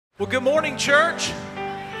Well, good morning, church.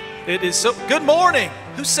 It is so good morning.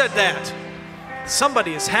 Who said that?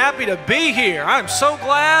 Somebody is happy to be here. I'm so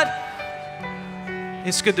glad.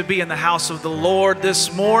 It's good to be in the house of the Lord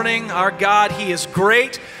this morning. Our God, He is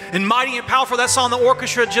great and mighty and powerful. That song the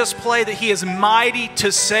orchestra just played, that He is mighty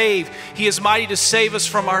to save. He is mighty to save us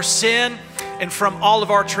from our sin and from all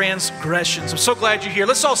of our transgressions. I'm so glad you're here.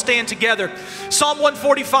 Let's all stand together. Psalm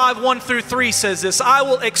 145, 1 through 3 says this: I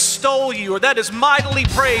will extol you, or that is mightily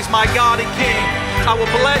praise my God and King. I will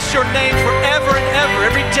bless your name forever and ever.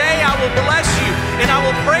 Every day I will bless you, and I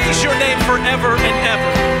will praise your name forever and ever.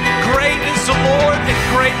 Great is the Lord and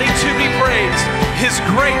greatly to be praised. His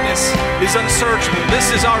greatness is unsearchable.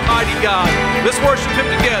 This is our mighty God. Let's worship Him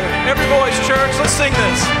together. Every voice, church, let's sing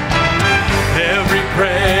this. Every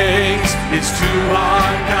praise is to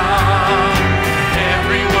our God.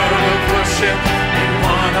 Every word of worship in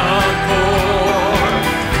one accord.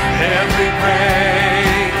 Every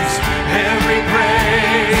praise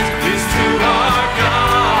is to our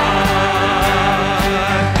God.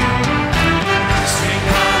 Sing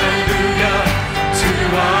hallelujah to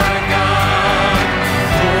our God.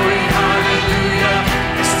 Glory hallelujah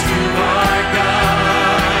is to our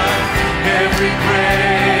God. Every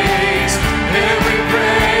praise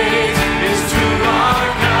is to our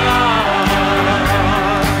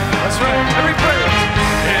God. That's right. Every praise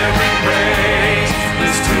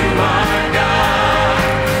is to our God.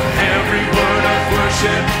 Every word of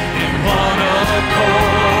worship in one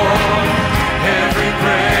accord. Every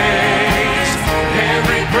praise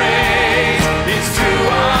is to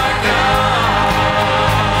our God.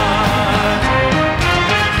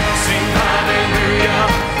 Sing hallelujah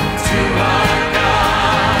to our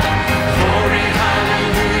God. Glory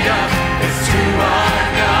hallelujah is to our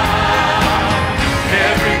God.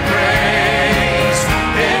 Every praise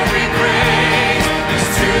is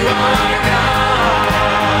to our God.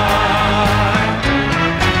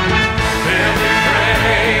 Every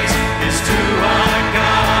praise is to our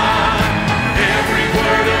God. Every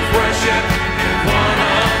word of worship in one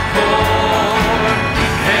accord.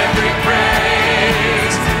 Every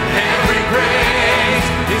praise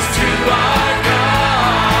is to our God.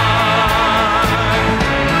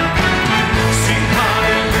 Sing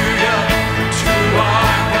hallelujah to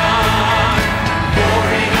our God.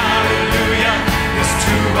 Glory hallelujah is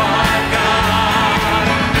to our God.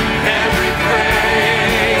 Every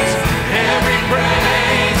praise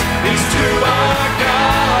is to our God.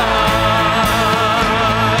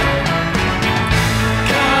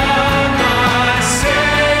 God my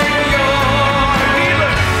Savior,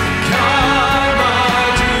 Healer. God my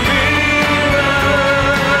Deliverer.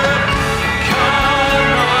 God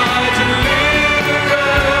my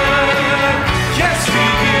Deliverer. Yes, He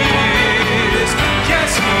is.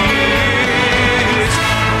 Yes, He is.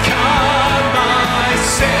 God my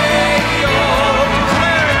Savior,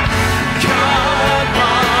 declare it. God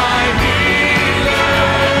my Healer.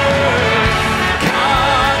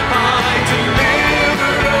 God my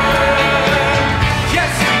Deliverer.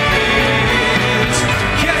 Yes, He is.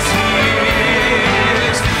 Yes, He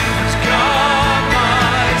is. God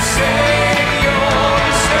my Savior,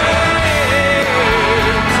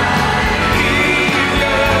 saves.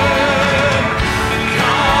 Healer.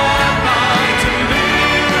 God my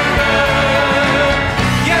Deliverer.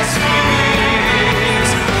 Yes, He is.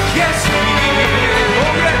 Yes, He is.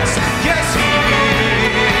 Oh, yes. Yes, He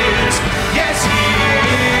is. Yes, He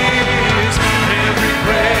is. Every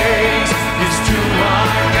praise is to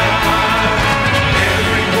our God.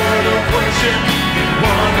 Every word of worship in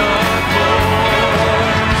one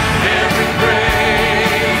accord. Every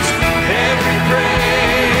praise is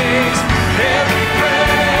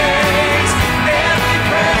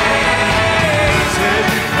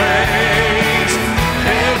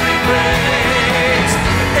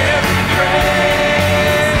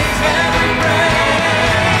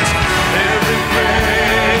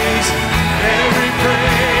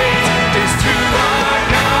to our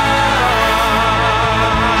God.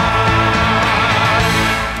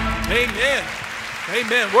 Amen.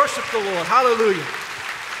 Amen. Worship the Lord. Hallelujah.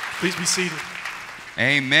 Please be seated.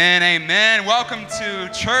 Amen, amen. Welcome to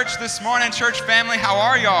church this morning, church family. How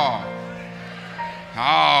are y'all?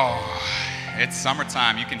 Oh, it's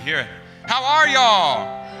summertime. You can hear it. How are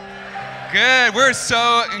y'all? Good. We're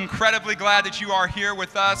so incredibly glad that you are here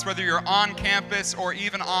with us, whether you're on campus or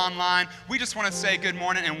even online. We just want to say good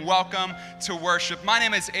morning and welcome to worship. My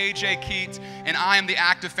name is AJ Keat, and I am the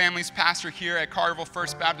Active Families Pastor here at Collierville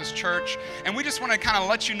First Baptist Church. And we just want to kind of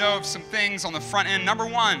let you know of some things on the front end. Number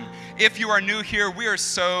one, if you are new here, we are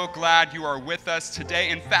so glad you are with us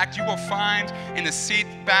today. In fact, you will find in the seat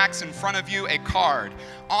backs in front of you a card.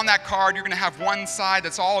 on that card, you're going to have one side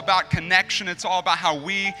that's all about connection. It's all about how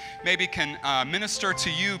we maybe can minister to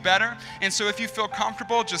you better. And so if you feel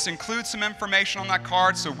comfortable, just include some information on that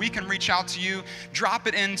card so we can reach out to you. Drop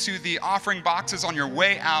it into the offering boxes on your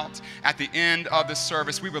way out at the end of the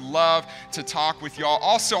service. We would love to talk with y'all.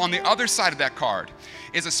 Also, on the other side of that card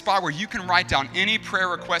is a spot where you can write down any prayer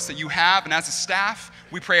requests that you have. And as a staff,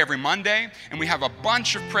 we pray every Monday, and we have a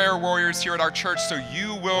bunch of prayer warriors here at our church, so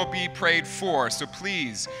you will be prayed for. So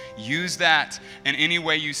please use that in any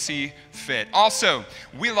way you see fit. Also,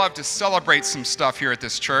 we love to celebrate some stuff here at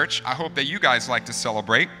this church. I hope that you guys like to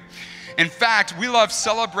celebrate. In fact, we love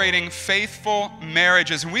celebrating faithful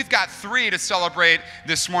marriages, and we've got 3 to celebrate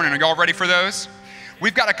this morning. Are y'all ready for those?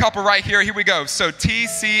 We've got a couple right here. Here we go. So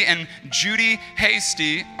TC and Judy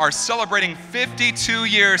Hasty are celebrating 52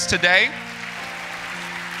 years today.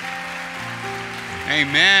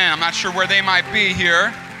 Amen. I'm not sure where they might be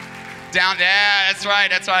here. Down, yeah, that's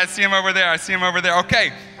right. I see him over there.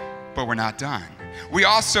 Okay, but we're not done. We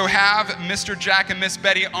also have Mr. Jack and Miss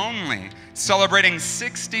Betty Only celebrating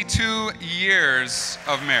 62 years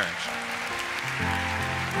of marriage.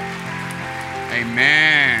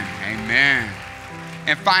 Amen.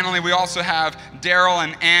 And finally, we also have Daryl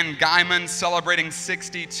and Ann Guyman celebrating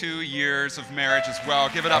 62 years of marriage as well.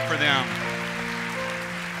 Give it up for them.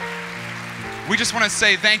 We just want to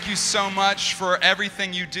say thank you so much for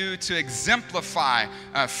everything you do to exemplify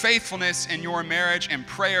faithfulness in your marriage and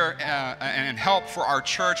prayer and help for our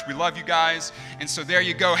church. We love you guys. And so there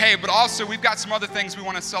you go. Hey, but also we've got some other things we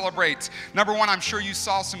want to celebrate. Number one, I'm sure you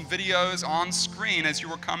saw some videos on screen as you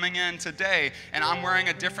were coming in today. And I'm wearing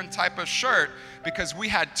a different type of shirt because we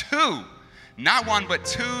had 2. Not 1, but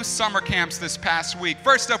 2 summer camps this past week.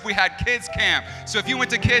 First up, we had kids camp. So if you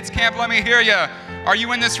went to kids camp, let me hear you. Are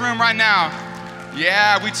you in this room right now?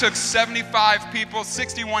 Yeah, we took 75 people,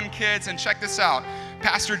 61 kids, and check this out.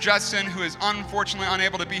 Pastor Justin, who is unfortunately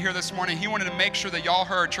unable to be here this morning, he wanted to make sure that y'all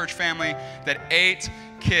heard, church family, that 8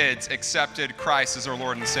 kids accepted Christ as their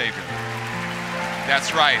Lord and Savior.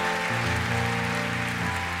 That's right.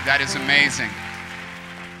 That is amazing.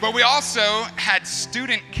 But we also had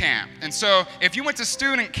student camp. And so if you went to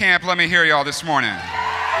student camp, let me hear y'all this morning.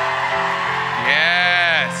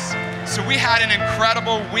 Yes. So we had an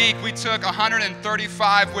incredible week. We took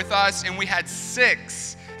 135 with us, and we had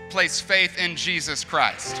 6 place faith in Jesus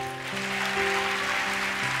Christ.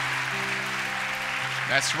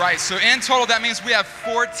 That's right. So in total, that means we have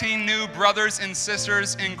 14 new brothers and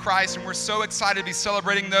sisters in Christ, and we're so excited to be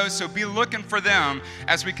celebrating those. So be looking for them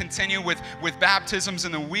as we continue with baptisms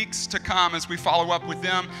in the weeks to come as we follow up with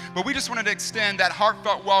them. But we just wanted to extend that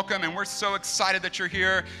heartfelt welcome, and we're so excited that you're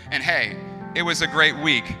here. And hey, it was a great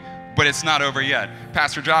week, but it's not over yet.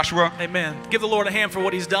 Pastor Joshua. Amen. Give the Lord a hand for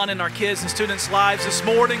what he's done in our kids and students' lives this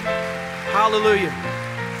morning. Hallelujah.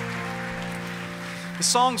 The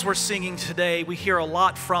songs we're singing today, we hear a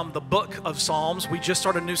lot from the book of Psalms. We just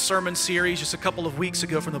started a new sermon series just a couple of weeks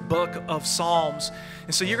ago from the book of Psalms.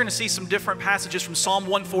 And so you're going to see some different passages from Psalm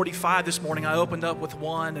 145 this morning. I opened up with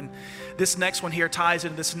one, and this next one here ties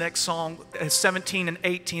into this next song. 17 and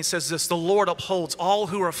 18 says this: "The Lord upholds all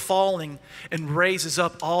who are falling and raises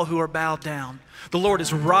up all who are bowed down. The Lord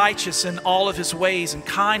is righteous in all of his ways and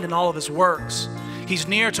kind in all of his works. He's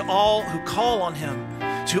near to all who call on him,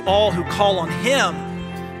 to all who call on him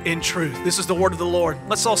in truth." This is the word of the Lord.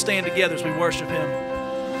 Let's all stand together as we worship him.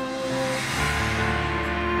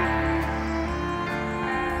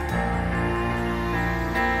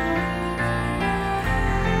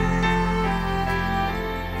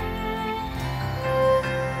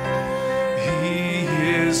 He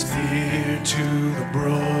is near to the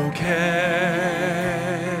broken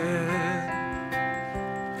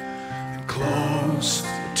and close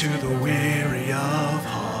to the weary of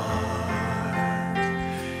heart.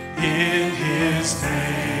 In his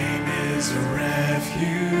name is a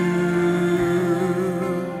refuge,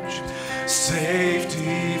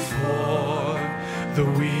 safety for the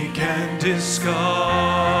weak and discarded.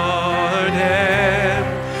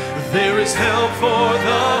 There is help for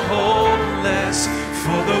the hopeless,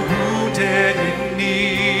 for the wounded in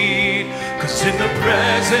need. 'Cause in the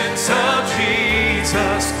presence of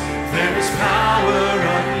Jesus, there is power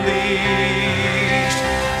unleashed.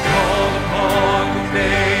 Call upon the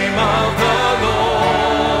name of the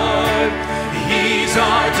Lord. He's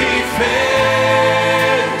our defender,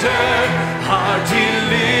 our deliverer.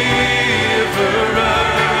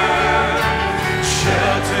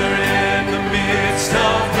 Shelter in the midst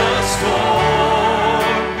of the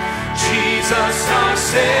storm. Jesus our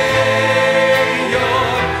Savior,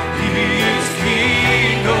 He is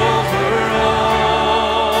King over all.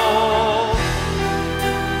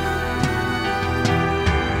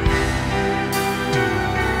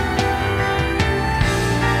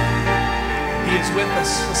 with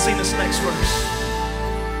us. Let's sing this next verse.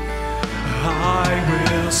 I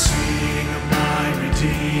will sing of my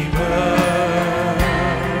Redeemer,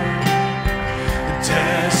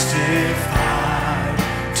 testify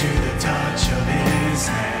to the touch of his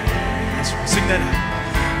hand. That's right. Sing that out.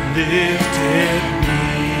 Lifted me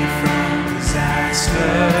from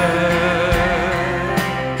disaster,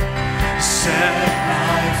 set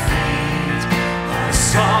my feet on a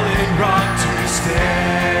solid rock to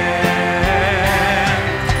stand.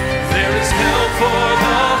 There is help for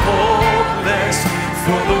the hopeless,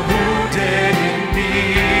 for the wounded in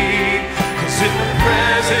need, 'cause in the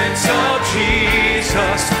presence of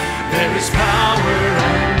Jesus there is power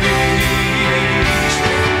unleashed.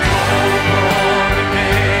 Call upon the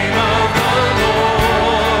name of the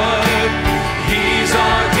Lord. He's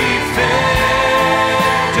our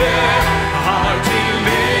defender, our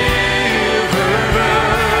deliverer,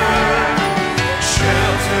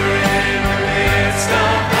 shelter in the midst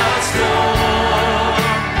of the storm.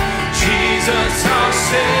 Jesus our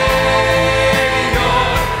Savior,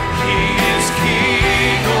 He is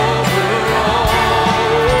King over all.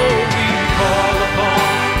 We call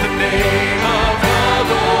upon the name of the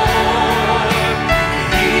Lord.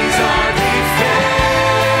 He's our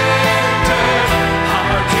defender,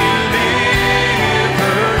 our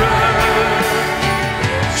deliverer,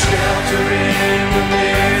 shelter in the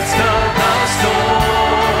midst of the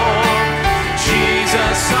storm.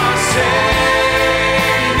 Jesus our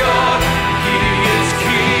Savior, He is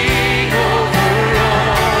King over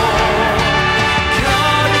all.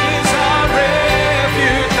 God is our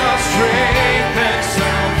refuge, our strength and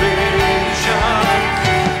salvation.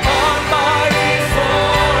 Almighty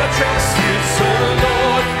fortress is the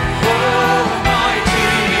Lord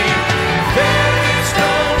Almighty. There is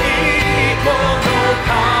no equal, no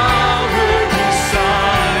power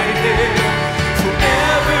beside Him.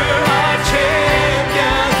 Forever our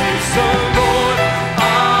champion is the Lord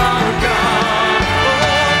our God.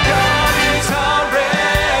 Oh, God is our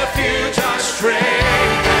refuge, our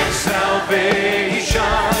strength and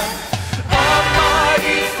salvation.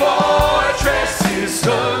 Almighty fortress is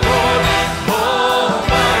the Lord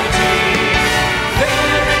Almighty.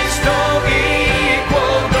 There is no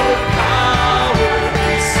equal, no power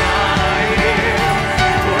beside Him.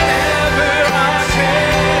 Forever our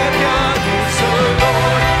champion is the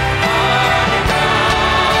Lord our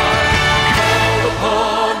God. Call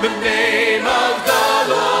upon the name of the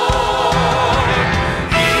Lord.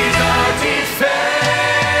 He's our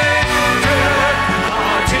defender,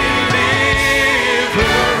 our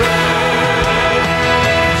deliverer,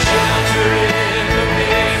 shelter in the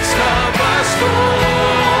midst of the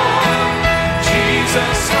storm.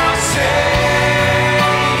 Jesus our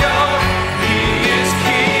Savior, He is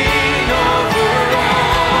King over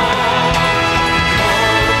all.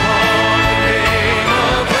 Call upon the name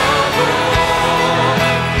of the Lord.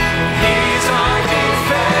 He's our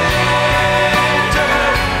defender,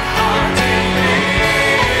 our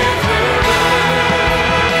deliverer,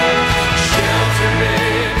 shelter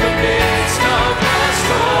in the midst of the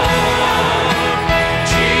storm.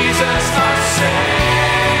 Jesus our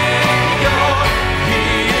Savior, He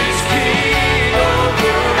is King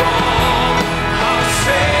over all. Our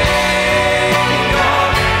Savior,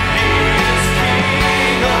 He is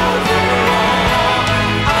King over all.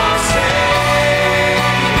 Our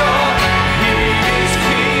Savior, He is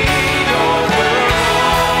King over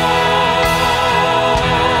all.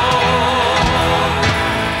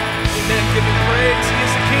 Amen. Give Him praise. He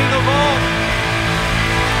is the King of all.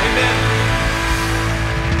 Amen.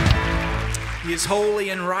 He is holy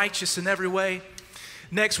and righteous in every way.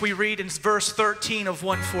 Next we read in verse 13 of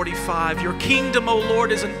 145, Your kingdom, O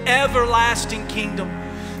Lord, is an everlasting kingdom,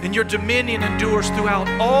 and your dominion endures throughout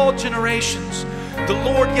all generations. The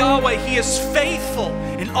Lord Yahweh, He is faithful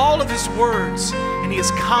in all of His words, and He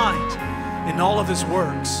is kind in all of His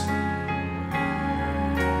works.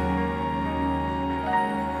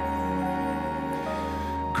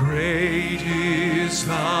 Great is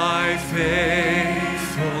thy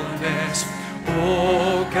faithfulness,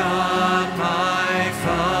 O God my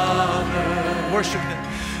Father. Worship Him.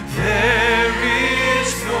 There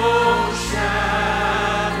is no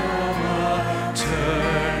shadow of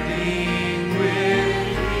turning with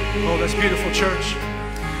thee. Oh, that's beautiful, church.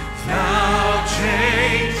 Thou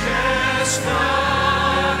changest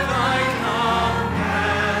not, thy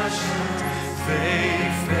compassions,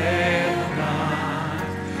 they fail not.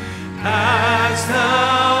 As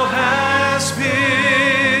thou hast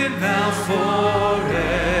been, thou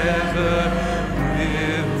forever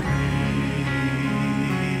will be.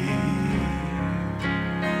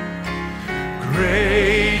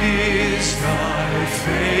 Great is thy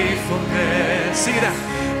faithfulness, Sing it out.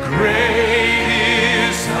 Great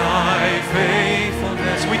is thy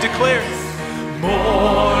faithfulness. We declare,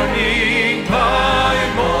 morning by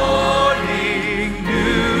morning,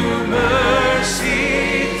 new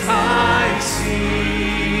mercies I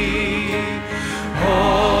see.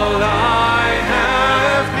 All I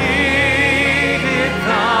have needed,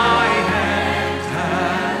 thy hand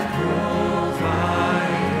hath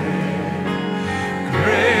provided.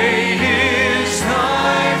 Great is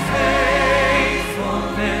thy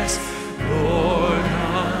faithfulness, Lord,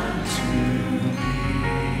 unto me.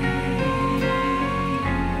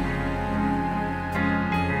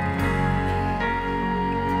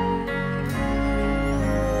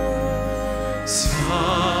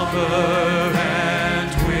 Summer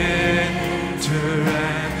and winter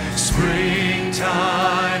and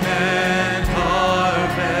springtime and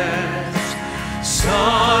harvest,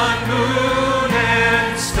 sun, moon,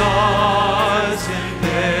 and stars in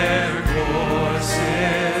their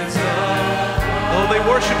courses above. Oh, they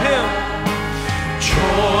worship Him.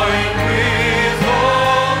 Join with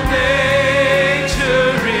all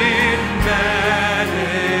nature in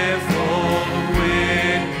manifold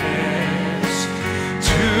witness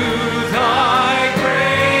to thy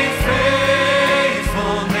great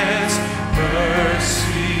faithfulness,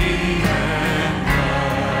 mercy, and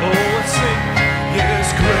love. Oh, let's sing. Yes,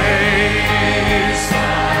 great is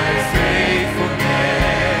thy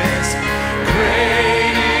faithfulness.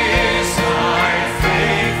 Great is thy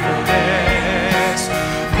faithfulness.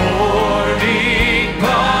 Morning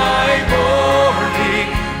by morning,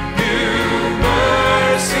 new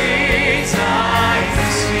mercies I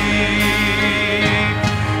see.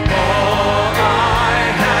 All I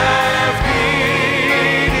have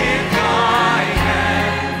needed, thy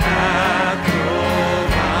hand hath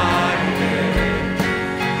provided.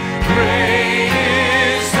 Great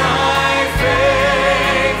is thy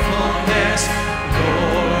faithfulness,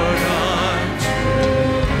 Lord, unto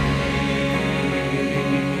me.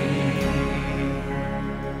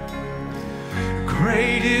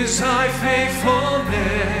 Great is thy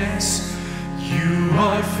faithfulness. You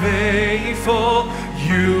are faithful.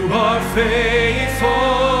 You are faithful.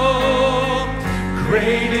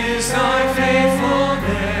 Great is thy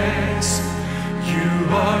faithfulness. You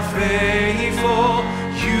are faithful.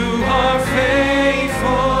 You are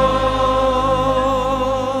faithful.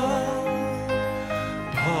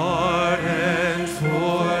 Pardon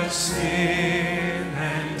for sin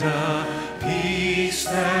and a peace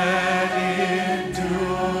that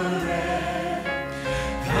endureth.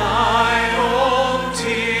 Thine own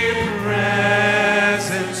dear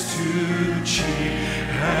presence to cheer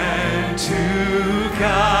and to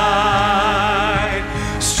guide.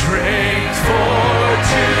 Strength for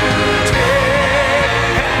today.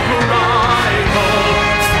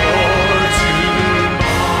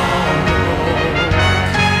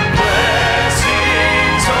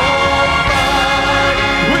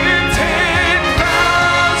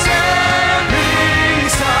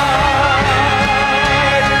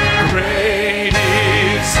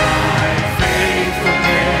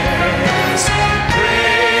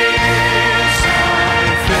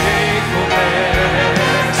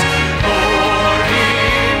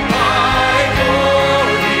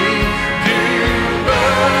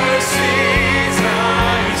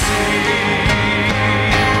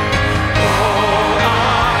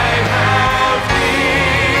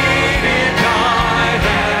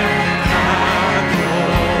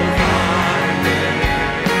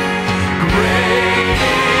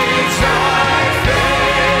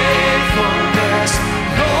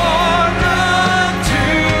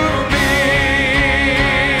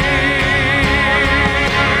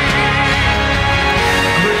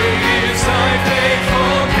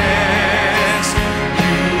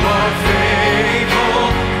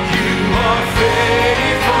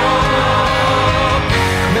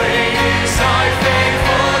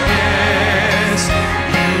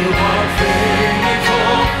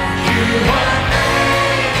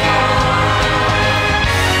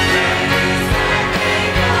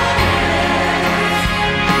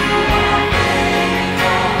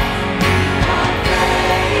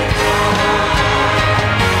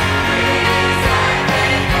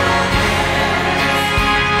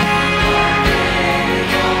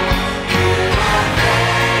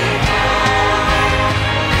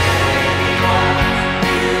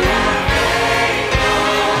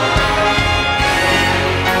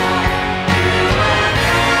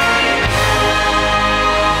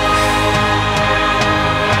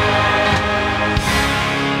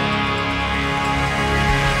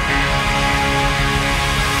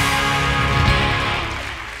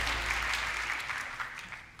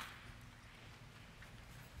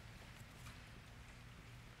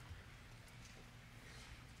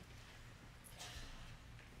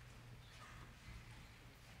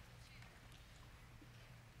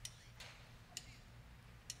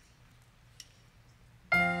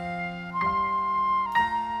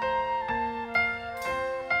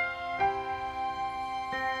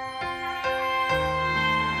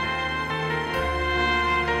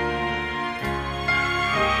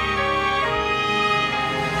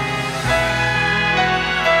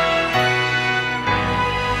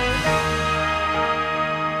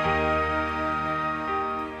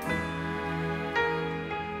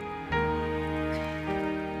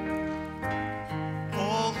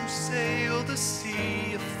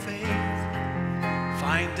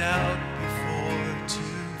 find out before too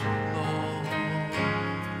long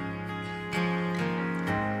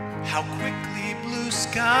how quickly blue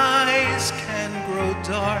skies can grow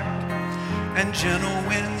dark and gentle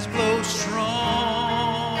winds blow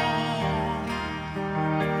strong.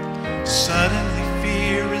 Suddenly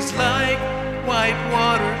fear is like white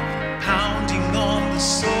water pounding on the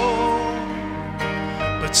soul,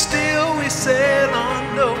 but still we sail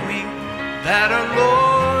on knowing that our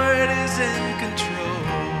Lord is in control.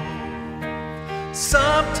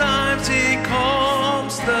 Sometimes He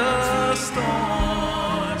calms the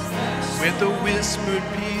storm with a whispered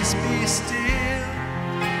peace, be still.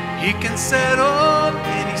 He can settle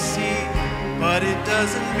any sea, but it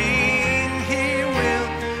doesn't mean He will.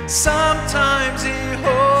 Sometimes He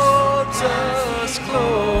holds us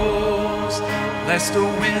close, lest the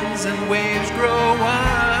winds and waves grow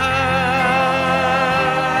wild.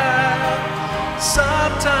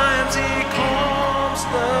 Sometimes He calms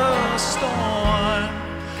the storm,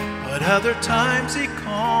 but other times He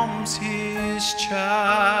calms His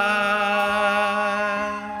child.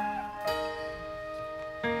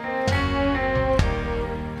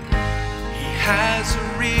 He has a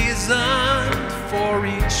reason for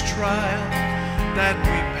each trial that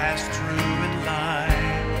we pass through in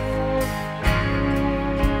life.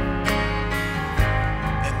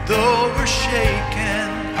 And though we're shaken,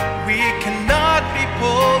 we cannot be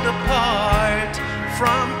pulled apart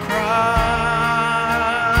from Christ.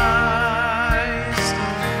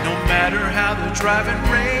 No matter how the driving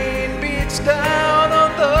rain beats down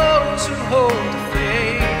on those who hold the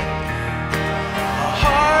faith, a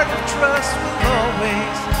heart of trust will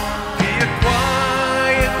always be a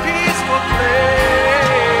quiet, peaceful place.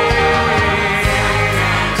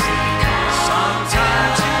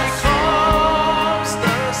 Sometimes He calms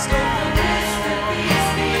the storm.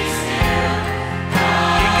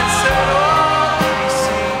 He can settle any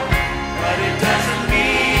sea, but it doesn't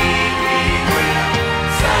mean He will.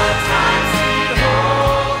 Sometimes He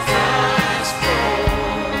holds us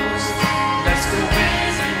close, lest the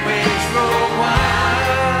winds and waves grow wild.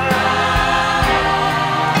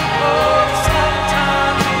 Oh,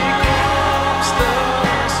 sometimes He calms the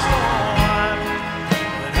storm,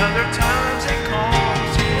 but other times He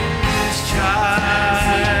calms His child.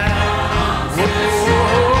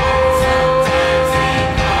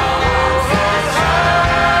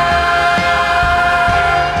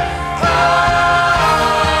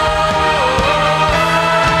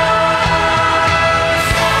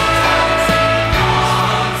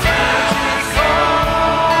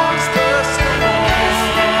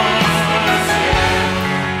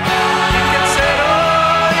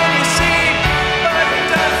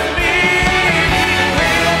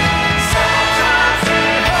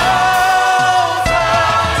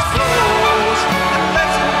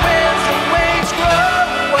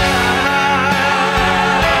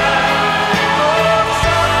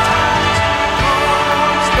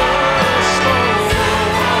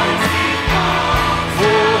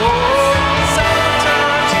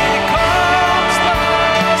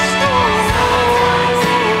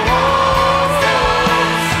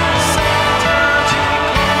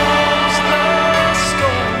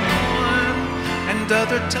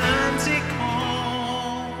 Other times He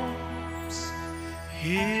calms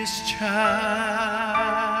His child.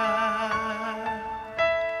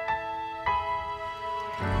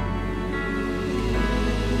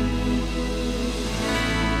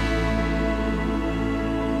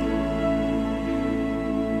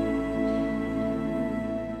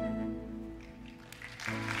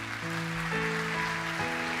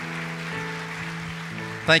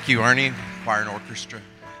 Thank you, Ernie, choir and orchestra.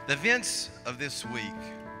 The events of this week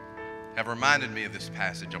have reminded me of this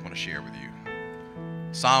passage I want to share with you.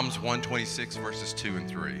 Psalms 126, verses 2 and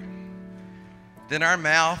 3. Then our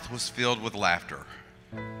mouth was filled with laughter,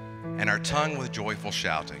 and our tongue with joyful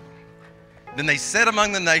shouting. Then they said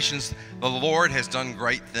among the nations, the Lord has done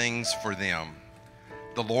great things for them.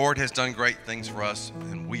 The Lord has done great things for us,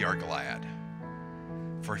 and we are glad.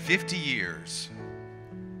 For 50 years,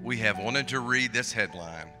 we have wanted to read this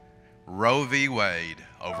headline, Roe v. Wade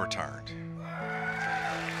overturned.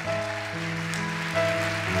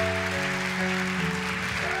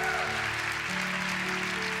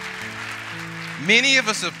 Many of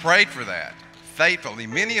us have prayed for that faithfully.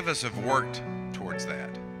 Many of us have worked towards that.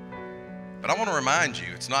 But I want to remind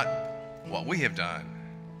you, it's not what we have done.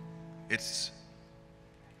 It's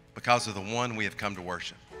because of the one we have come to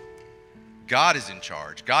worship. God is in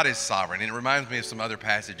charge. God is sovereign. And it reminds me of some other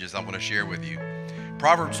passages I want to share with you.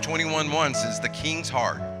 Proverbs 21:1 says, the king's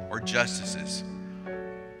heart, or justices,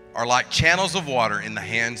 are like channels of water in the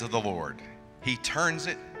hands of the Lord. He turns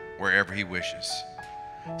it wherever He wishes.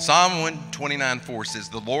 Psalm 129:4 says,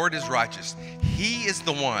 the Lord is righteous. He is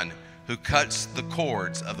the one who cuts the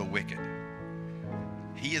cords of the wicked.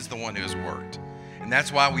 He is the one who has worked. And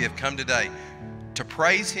that's why we have come today to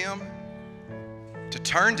praise him, to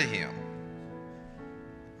turn to him.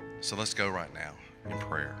 So let's go right now in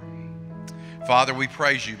prayer. Father, we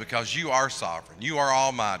praise you because you are sovereign. You are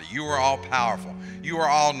almighty. You are all powerful. You are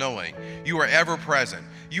all knowing. You are ever present.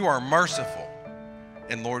 You are merciful.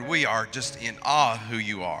 And Lord, we are just in awe of who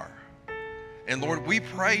you are. And Lord, we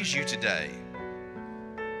praise you today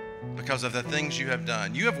because of the things you have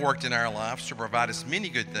done. You have worked in our lives to provide us many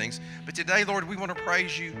good things. But today, Lord, we want to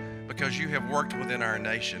praise you because you have worked within our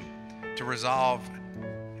nation to resolve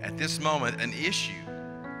at this moment an issue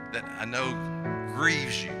that I know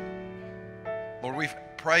grieves you. Lord, we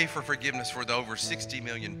pray for forgiveness for the over 60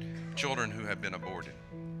 million children who have been aborted.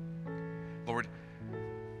 Lord,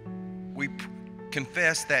 we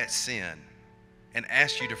confess that sin and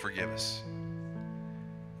ask you to forgive us.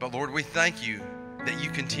 But Lord, we thank you that you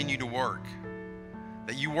continue to work,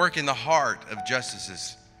 that you work in the heart of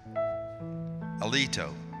Justices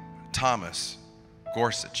Alito, Thomas,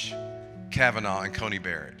 Gorsuch, Kavanaugh, and Coney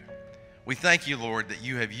Barrett. We thank you, Lord, that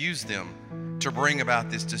you have used them to bring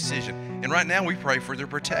about this decision. And right now we pray for their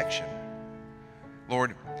protection.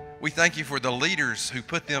 Lord, we thank you for the leaders who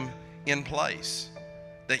put them in place,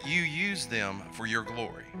 that you use them for your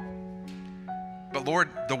glory. But Lord,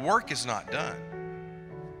 the work is not done.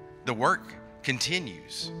 The work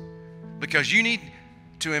continues because you need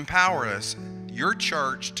to empower us, your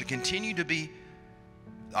church, to continue to be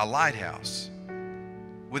a lighthouse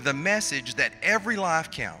with a message that every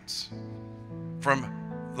life counts,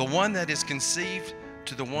 from the one that is conceived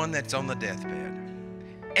to the one that's on the deathbed.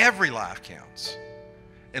 Every life counts.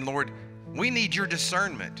 And Lord, we need your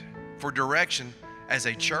discernment for direction as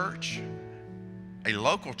a church, a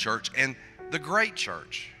local church, and the great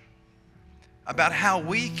church, about how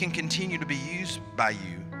we can continue to be used by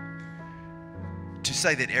you to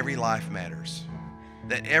say that every life matters,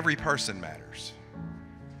 that every person matters,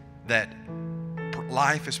 that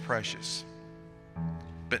life is precious.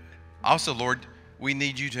 But also, Lord, we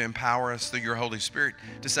need you to empower us through your Holy Spirit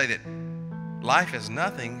to say that life is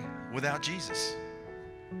nothing without Jesus.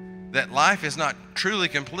 That life is not truly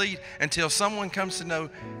complete until someone comes to know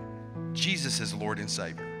Jesus as Lord and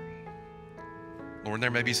Savior. Lord,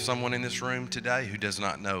 there may be someone in this room today who does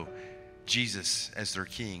not know Jesus as their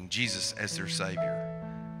King, Jesus as their Savior,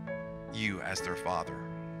 you as their Father.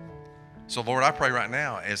 So Lord, I pray right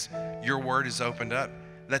now as your word is opened up,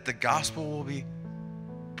 that the gospel will be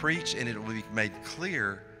preached and it will be made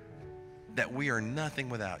clear that we are nothing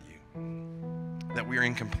without you, that we are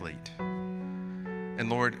incomplete. And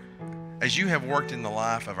Lord, as you have worked in the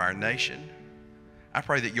life of our nation, I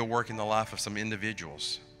pray that you'll work in the life of some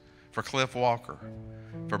individuals. For Cliff Walker,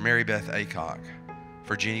 for Mary Beth Aycock,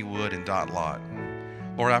 for Jenny Wood and Dot Lott.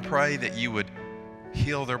 Lord, I pray that you would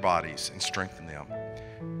heal their bodies and strengthen them.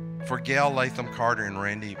 For Gail Latham Carter and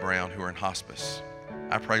Randy Brown, who are in hospice,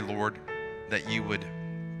 I pray, Lord, that you would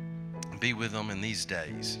be with them in these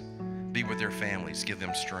days. Be with their families, give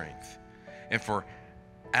them strength. And for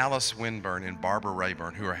Alice Winburn and Barbara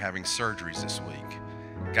Rayburn, who are having surgeries this week,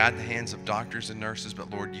 guide the hands of doctors and nurses, but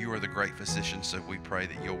Lord, you are the great physician, so we pray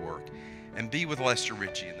that you'll work. And be with Lester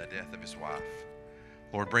Ritchie in the death of his wife.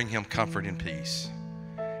 Lord, bring him comfort and peace.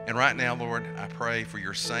 And right now, Lord, I pray for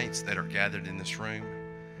your saints that are gathered in this room,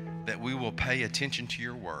 that we will pay attention to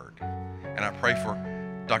your word. And I pray for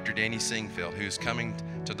Dr. Danny Singfield, who is coming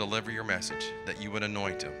to deliver your message, that you would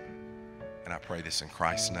anoint him. And I pray this in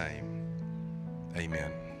Christ's name.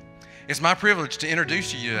 Amen. It's my privilege to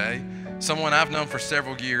introduce you today someone I've known for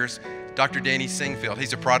several years, Dr. Danny Singfield.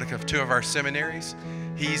 He's a product of 2 of our seminaries.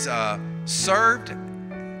 He's served,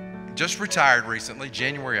 just retired recently,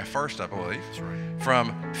 January 1st, I believe,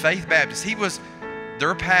 from Faith Baptist. He was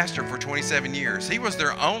their pastor for 27 years. He was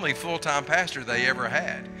their only full-time pastor they ever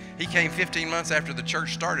had. He came 15 months after the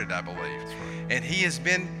church started, I believe. And he has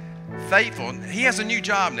been faithful. He has a new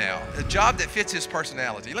job now, a job that fits his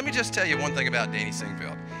personality. Let me just tell you one thing about Danny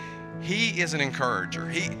Singfield. He is an encourager.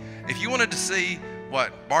 If you wanted to see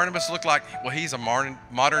what Barnabas looked like, well, he's a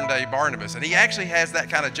modern day Barnabas, and he actually has that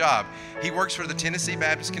kind of job. He works for the Tennessee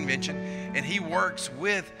Baptist Convention, and he works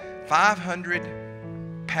with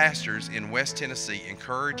 500 pastors in West Tennessee,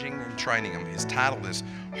 encouraging and training them. His title is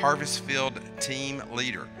Harvest Field Team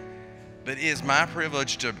Leader. But it is my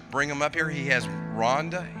privilege to bring him up here. He has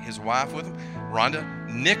Rhonda, his wife, with him,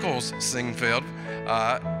 Rhonda Nichols Singfield,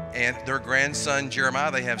 and their grandson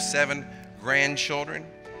Jeremiah. They have 7 grandchildren.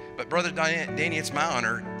 But Brother Danny, it's my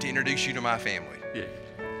honor to introduce you to my family. Yeah.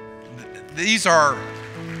 These are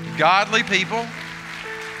godly people.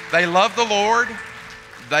 They love the Lord,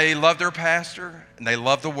 they love their pastor, and they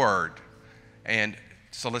love the Word. And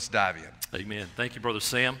so let's dive in. Amen. Thank you, Brother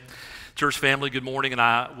Sam. Church family, good morning, and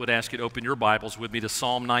I would ask you to open your Bibles with me to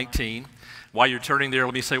Psalm 19. While you're turning there,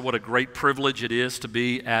 let me say what a great privilege it is to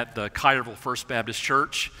be at the Collierville First Baptist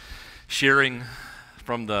Church, sharing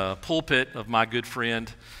from the pulpit of my good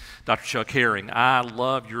friend, Dr. Chuck Herring. I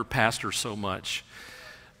love your pastor so much,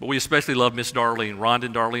 but we especially love Miss Darlene. Rhonda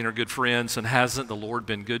and Darlene are good friends, and hasn't the Lord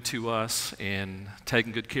been good to us and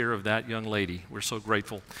taken good care of that young lady? We're so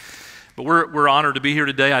grateful. But we're honored to be here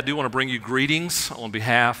today. I do want to bring you greetings on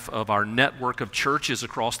behalf of our network of churches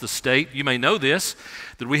across the state. You may know this,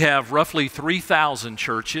 that we have roughly 3,000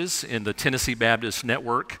 churches in the Tennessee Baptist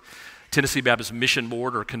Network, Tennessee Baptist Mission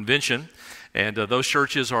Board or Convention. And those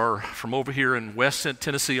churches are from over here in West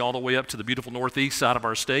Tennessee all the way up to the beautiful northeast side of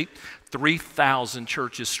our state, 3,000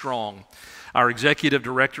 churches strong. Our executive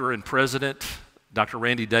director and president, Dr.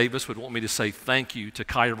 Randy Davis, would want me to say thank you to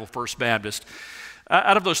Collierville First Baptist.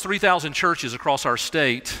 Out of those 3,000 churches across our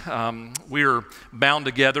state, we're bound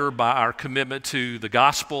together by our commitment to the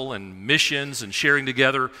gospel and missions and sharing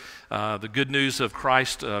together the good news of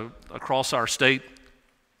Christ across our state,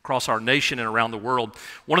 across our nation, and around the world.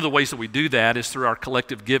 One of the ways that we do that is through our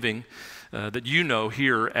collective giving that you know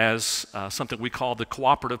here as something we call the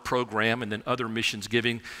cooperative program, and then other missions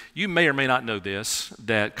giving. You may or may not know this,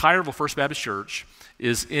 that Collierville First Baptist Church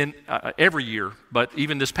is in every year, but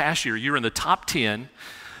even this past year, you're in the top 10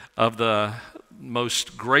 of the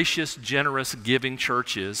most gracious, generous giving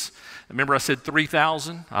churches. Remember I said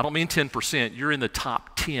 3,000? I don't mean 10%. You're in the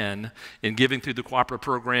top 10 in giving through the cooperative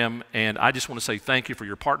program, and I just want to say thank you for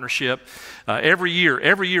your partnership. Every year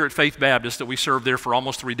at Faith Baptist that we served there for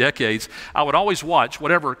almost 3 decades, I would always watch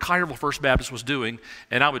whatever Collierville First Baptist was doing,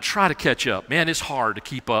 and I would try to catch up. Man, it's hard to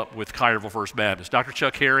keep up with Collierville First Baptist. Dr.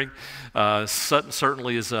 Chuck Herring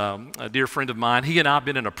certainly is a dear friend of mine. He and I have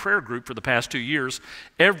been in a prayer group for the past 2 years.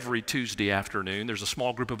 Every Tuesday afternoon, there's a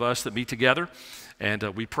small group of us that meet together, and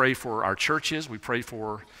we pray for our churches, we pray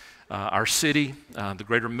for our city, the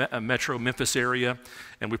greater metro Memphis area,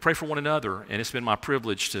 and we pray for one another. And it's been my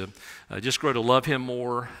privilege to just grow to love him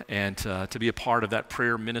more and to be a part of that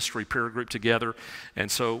prayer ministry, prayer group together. And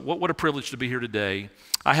so what a privilege to be here today.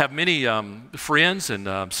 I have many friends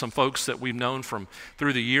and some folks that we've known from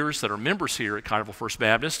through the years that are members here at Collierville First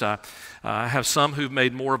Baptist. I have some who've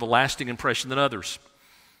made more of a lasting impression than others.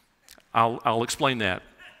 I'll explain that.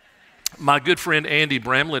 My good friend Andy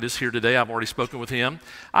Bramlett is here today. I've already spoken with him.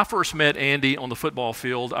 I first met Andy on the football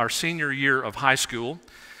field our senior year of high school.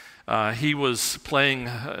 He was playing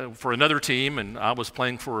for another team, and I was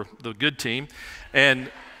playing for the good team.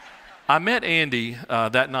 And I met Andy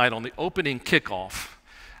that night on the opening kickoff.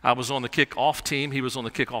 I was on the kickoff team. He was on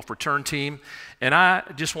the kickoff return team. And I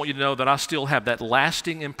just want you to know that I still have that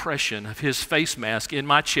lasting impression of his face mask in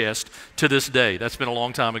my chest to this day. That's been a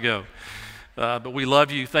long time ago. But we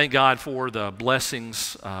love you. Thank God for the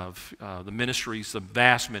blessings of the ministries, the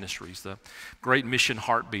vast ministries, the great mission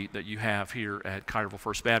heartbeat that you have here at Collierville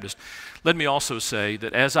First Baptist. Let me also say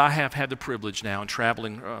that as I have had the privilege now in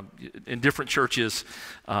traveling in different churches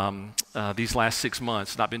these last 6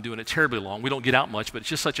 months, and I've been doing it terribly long. We don't get out much, but it's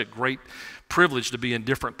just such a great privilege to be in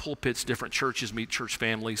different pulpits, different churches, meet church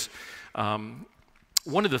families.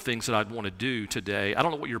 One of the things that I'd want to do today, I don't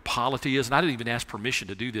know what your polity is, and I didn't even ask permission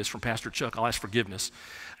to do this from Pastor Chuck. I'll ask forgiveness.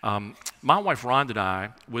 My wife Rhonda and I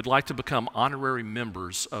would like to become honorary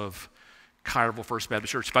members of Collierville First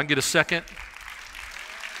Baptist Church. If I can get a second.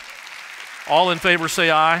 All in favor say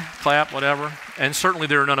aye, clap, whatever. And certainly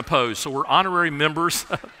there are none opposed. So we're honorary members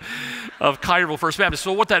of Collierville First Baptist.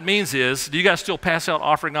 So what that means is, do you guys still pass out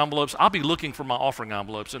offering envelopes? I'll be looking for my offering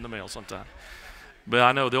envelopes in the mail sometime. But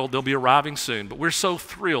I know they'll be arriving soon. But we're so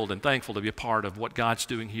thrilled and thankful to be a part of what God's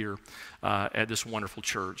doing here at this wonderful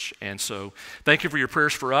church. And so thank you for your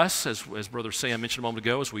prayers for us, as Brother Sam mentioned a moment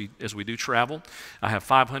ago, as we do travel. I have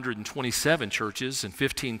 527 churches in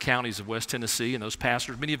 15 counties of West Tennessee, and those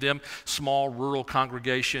pastors, many of them small rural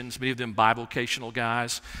congregations, many of them bivocational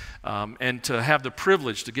guys. And to have the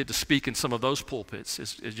privilege to get to speak in some of those pulpits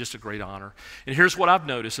is just a great honor. And here's what I've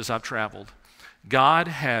noticed as I've traveled. God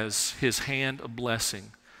has his hand of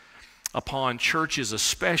blessing upon churches,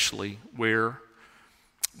 especially where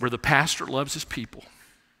the pastor loves his people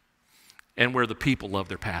and where the people love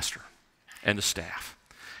their pastor and the staff.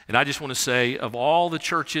 And I just want to say, of all the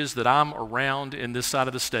churches that I'm around in this side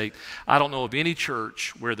of the state, I don't know of any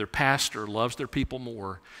church where their pastor loves their people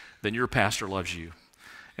more than your pastor loves you.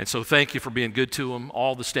 And so thank you for being good to them.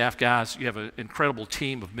 All the staff guys, you have an incredible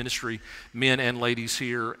team of ministry men and ladies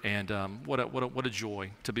here, and what a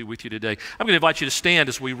joy to be with you today. I'm going to invite you to stand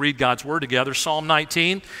as we read God's Word together. Psalm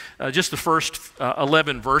 19, just the first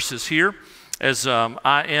 11 verses here. As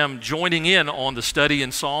I am joining in on the study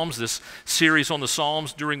in Psalms, this series on the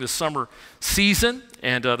Psalms during the summer season.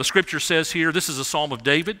 And the scripture says here, this is a Psalm of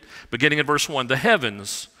David, beginning in verse 1, "The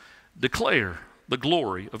heavens declare the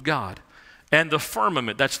glory of God, and the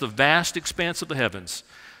firmament," that's the vast expanse of the heavens,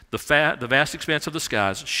 the vast expanse of the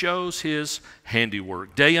skies, "shows his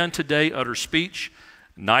handiwork. Day unto day utters speech,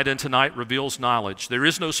 night unto night reveals knowledge. There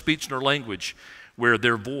is no speech nor language where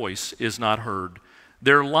their voice is not heard.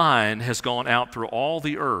 Their line has gone out through all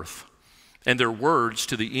the earth, and their words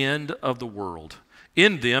to the end of the world.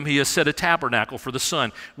 In them he has set a tabernacle for the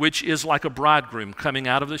sun, which is like a bridegroom coming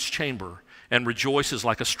out of his chamber, and rejoices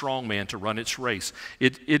like a strong man to run its race.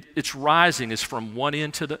 Its rising is from one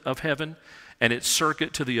end of heaven, and its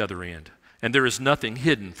circuit to the other end, and there is nothing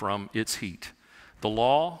hidden from its heat. The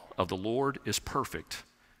law of the Lord is perfect,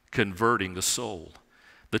 converting the soul.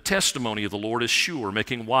 The testimony of the Lord is sure,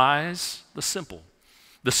 making wise the simple.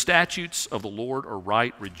 The statutes of the Lord are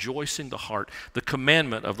right, rejoicing the heart. The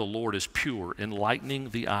commandment of the Lord is pure,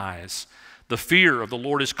 enlightening the eyes. The fear of the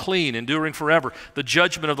Lord is clean, enduring forever. The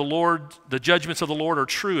judgments of the Lord are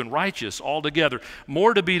true and righteous altogether.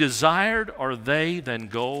 More to be desired are they than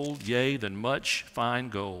gold, yea, than much fine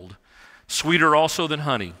gold. Sweeter also than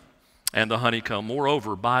honey and the honeycomb.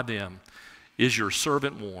 Moreover, by them is your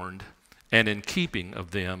servant warned, and in keeping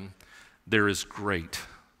of them there is great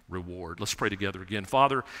reward." Let's pray together again.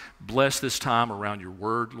 Father, bless this time around your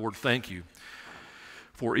word. Lord, thank you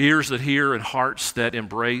for ears that hear and hearts that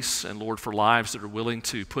embrace, and Lord, for lives that are willing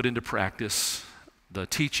to put into practice the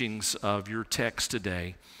teachings of your text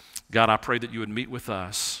today. God, I pray that you would meet with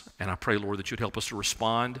us, and I pray, Lord, that you'd help us to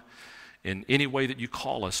respond in any way that you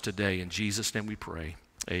call us today. In Jesus' name we pray.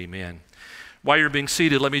 Amen. While you're being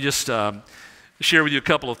seated, let me just share with you a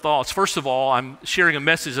couple of thoughts. First of all, I'm sharing a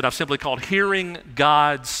message that I've simply called Hearing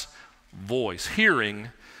God's Voice. Hearing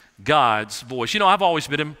God's Voice. You know, I've always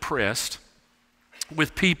been impressed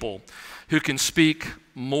with people who can speak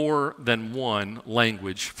more than one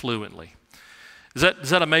language fluently. Does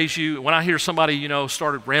that amaze you? When I hear somebody, you know,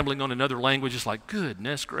 started rambling on another language, it's like,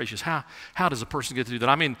 goodness gracious, how does a person get to do that?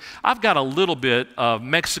 I mean, I've got a little bit of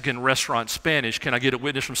Mexican restaurant Spanish. Can I get a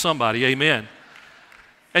witness from somebody? Amen.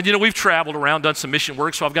 And, you know, we've traveled around, done some mission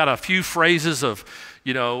work, so I've got a few phrases of,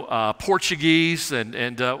 you know, Portuguese. And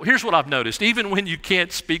here's what I've noticed. Even when you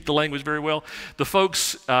can't speak the language very well, the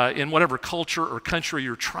folks in whatever culture or country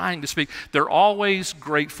you're trying to speak, they're always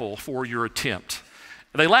grateful for your attempt.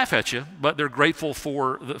 They laugh at you, but they're grateful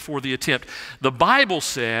for the attempt. The Bible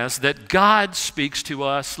says that God speaks to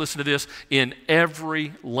us, listen to this, in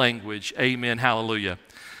every language. Amen, hallelujah.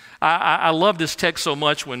 I love this text so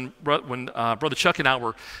much. When Brother Chuck and I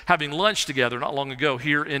were having lunch together not long ago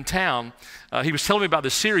here in town, he was telling me about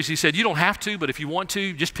this series. He said, you don't have to, but if you want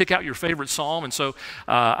to, just pick out your favorite psalm. And so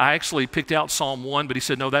I actually picked out Psalm 1, but he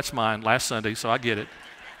said, no, that's mine last Sunday, so I get it.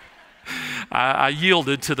 I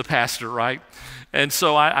yielded to the pastor, right? And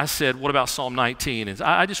so I said, what about Psalm 19? And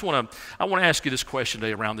I want to ask you this question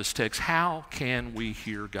today around this text. How can we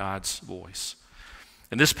hear God's voice?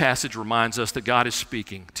 And this passage reminds us that God is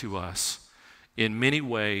speaking to us in many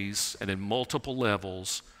ways and in multiple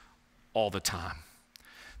levels all the time.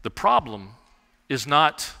 The problem is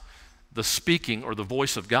not the speaking or the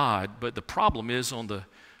voice of God, but the problem is on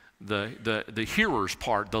the hearer's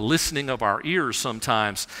part, the listening of our ears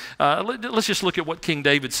sometimes. Let's just look at what King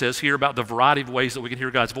David says here about the variety of ways that we can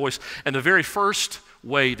hear God's voice. And the very first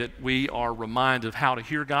way that we are reminded of how to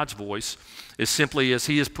hear God's voice is simply, as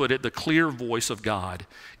he has put it, the clear voice of God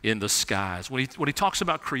in the skies. When he talks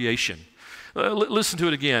about creation, listen to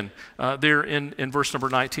it again there in verse number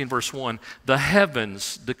 19, verse 1. The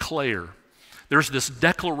heavens declare. There's this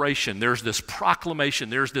declaration, there's this proclamation,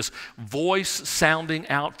 there's this voice sounding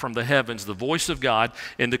out from the heavens, the voice of God,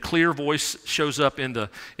 and the clear voice shows up in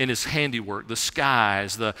his handiwork, the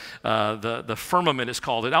skies, the firmament is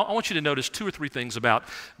called it. I want you to notice two or three things about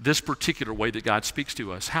this particular way that God speaks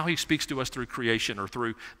to us, how he speaks to us through creation or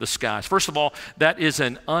through the skies. First of all, that is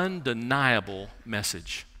an undeniable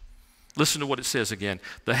message. Listen to what it says again.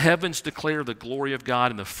 The heavens declare the glory of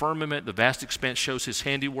God, and the firmament, the vast expanse, shows his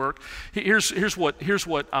handiwork. Here's what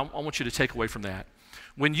I want you to take away from that.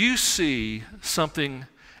 When you see something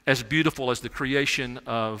as beautiful as the creation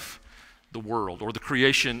of the world, or the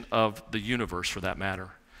creation of the universe for that matter,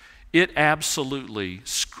 it absolutely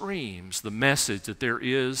screams the message that there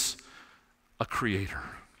is a creator.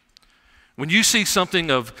 When you see something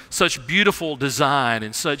of such beautiful design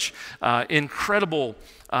and such incredible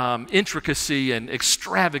intricacy and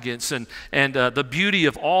extravagance and the beauty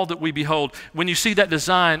of all that we behold, when you see that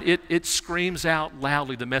design, it screams out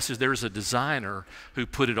loudly the message, there is a designer who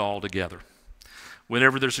put it all together.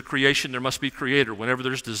 Whenever there's a creation, there must be a creator. Whenever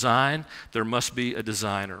there's design, there must be a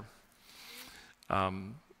designer.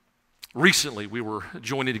 Recently, we were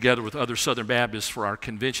joining together with other Southern Baptists for our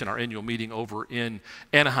convention, our annual meeting over in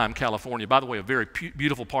Anaheim, California. By the way, a very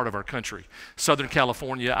beautiful part of our country. Southern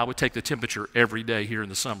California, I would take the temperature every day here in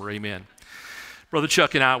the summer, amen. Brother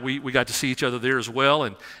Chuck and I, we got to see each other there as well,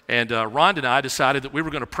 and Rhonda and I decided that we were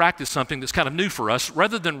going to practice something that's kind of new for us.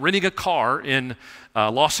 Rather than renting a car in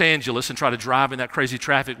Los Angeles and try to drive in that crazy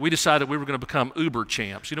traffic, we decided we were going to become Uber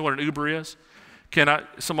champs. You know what an Uber is?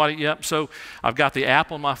 Yep. So I've got the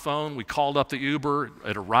app on my phone. We called up the Uber.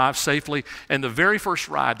 It arrived safely. And the very first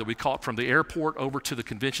ride that we caught from the airport over to the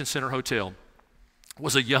convention center hotel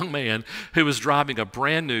was a young man who was driving a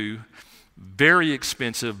brand new, very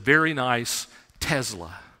expensive, very nice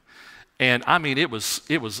Tesla. And I mean, it was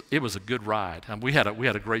a good ride. We had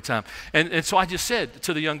a great time. And so I just said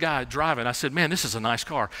to the young guy driving, I said, man, this is a nice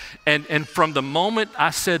car. And from the moment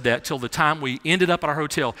I said that till the time we ended up at our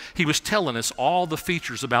hotel, he was telling us all the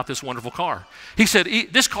features about this wonderful car. He said,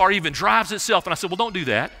 this car even drives itself. And I said, well, don't do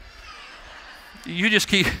that. You just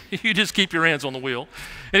keep your hands on the wheel.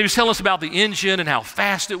 And he was telling us about the engine and how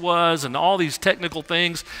fast it was and all these technical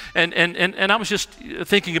things. And I was just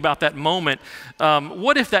thinking about that moment.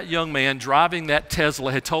 What if that young man driving that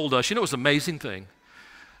Tesla had told us, you know, it was an amazing thing.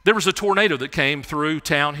 There was a tornado that came through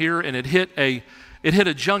town here, and it hit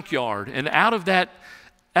a junkyard. And out of that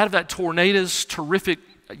tornado's terrific,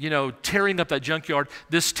 you know, tearing up that junkyard,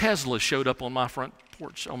 this Tesla showed up on my front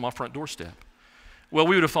porch, on my front doorstep. Well,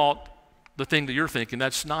 we would have thought, the thing that you're thinking,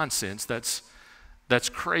 that's nonsense, that's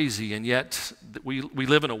crazy, and yet we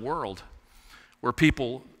live in a world where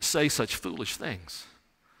people say such foolish things.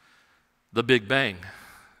 The Big Bang.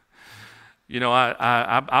 You know,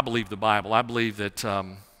 I believe the Bible. I believe that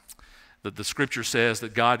the Scripture says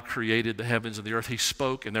that God created the heavens and the earth. He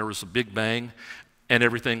spoke, and there was a Big Bang, and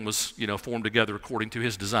everything was, you know, formed together according to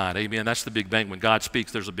His design. Amen. That's the Big Bang. When God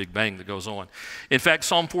speaks, there's a Big Bang that goes on. In fact,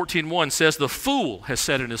 Psalm 14:1 says, "The fool has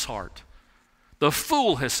said in his heart." The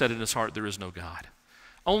fool has said in his heart, there is no God.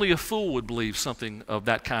 Only a fool would believe something of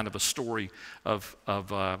that kind of a story of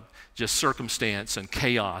just circumstance and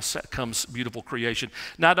chaos. That comes beautiful creation.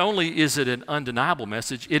 Not only is it an undeniable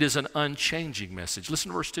message, it is an unchanging message. Listen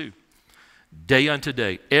to verse 2. Day unto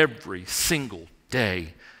day, every single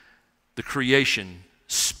day, the creation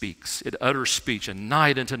speaks. It utters speech, and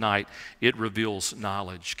night unto night it reveals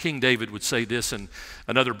knowledge. King David would say this in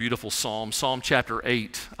another beautiful psalm, Psalm chapter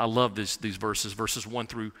 8. I love these verses 1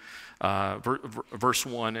 through verse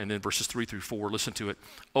 1 and then verses 3 through 4. Listen to it.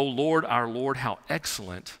 O Lord, our Lord, how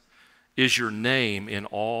excellent is your name in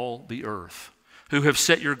all the earth, who have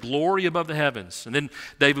set your glory above the heavens. And then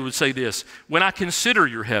David would say this, when I consider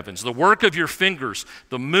your heavens, the work of your fingers,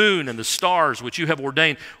 the moon and the stars which you have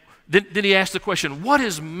ordained. Then he asked the question, what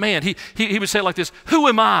is man? He would say it like this, who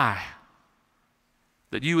am I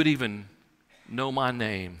that you would even know my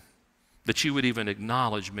name, that you would even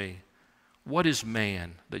acknowledge me? What is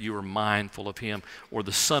man that you are mindful of him, or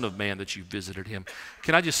the Son of Man that you visited him?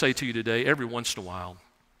 Can I just say to you today, every once in a while,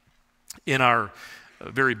 in our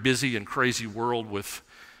very busy and crazy world with,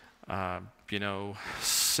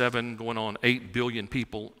 7 going on 8 billion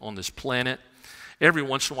people on this planet, every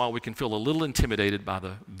once in a while we can feel a little intimidated by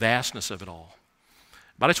the vastness of it all.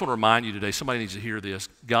 But I just want to remind you today, somebody needs to hear this.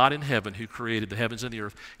 God in heaven, who created the heavens and the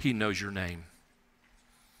earth, He knows your name.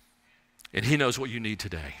 And He knows what you need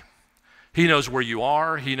today. He knows where you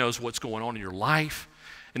are. He knows what's going on in your life.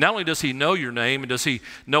 And not only does He know your name and does He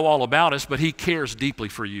know all about us, but He cares deeply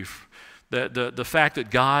for you. The fact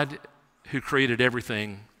that God, who created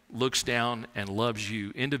everything, looks down and loves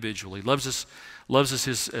you individually, loves us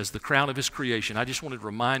as the crown of His creation. I just wanted to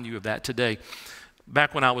remind you of that today.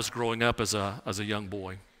 Back when I was growing up as a young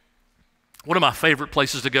boy, one of my favorite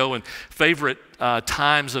places to go and favorite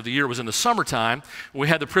times of the year was in the summertime. We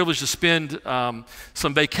had the privilege to spend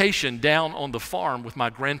some vacation down on the farm with my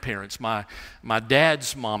grandparents. My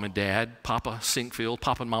dad's mom and dad, Papa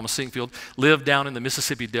and Mama Sinkfield, lived down in the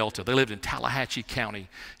Mississippi Delta. They lived in Tallahatchie County.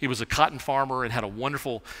 He was a cotton farmer and had a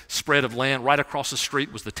wonderful spread of land. Right across the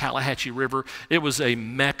street was the Tallahatchie River. It was a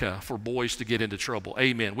mecca for boys to get into trouble.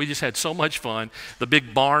 Amen. We just had so much fun. The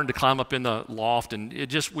big barn to climb up in the loft, and we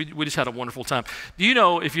just had a wonderful time. Do you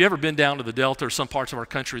know, if you've ever been down to the Delta or some parts of our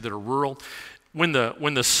country that are rural, when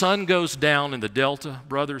the sun goes down in the Delta,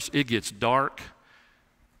 brothers, it gets dark,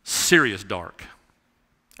 serious dark.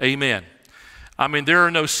 Amen. I mean, there are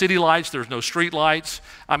no city lights. There's no street lights.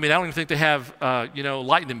 I mean, I don't even think they have,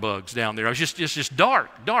 lightning bugs down there. It was just dark.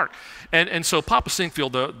 And so Papa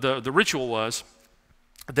Sinkfield, the ritual was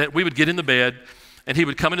that we would get in the bed, and he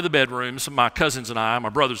would come into the bedrooms, my cousins and I, my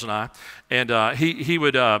brothers and I, and he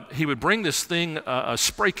would bring this thing, a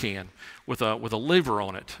spray can with a lever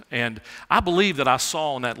on it. And I believe that I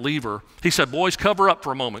saw on that lever, he said, boys, cover up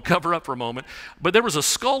for a moment. But there was a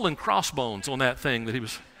skull and crossbones on that thing that he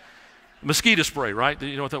was, mosquito spray, right?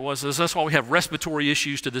 You know what that was? That's why we have respiratory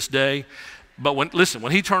issues to this day. But when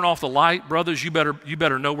he turned off the light, brothers, you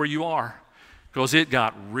better know where you are, because it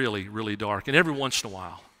got really, really dark. And every once in a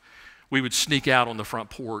while, we would sneak out on the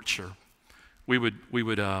front porch, or we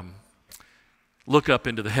would look up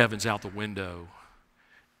into the heavens out the window.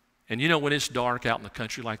 And when it's dark out in the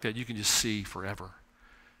country like that, you can just see forever.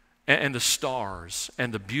 And the stars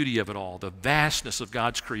and the beauty of it all, the vastness of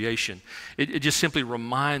God's creation. It just simply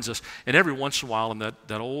reminds us. And every once in a while in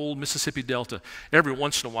that old Mississippi Delta, every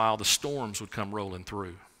once in a while the storms would come rolling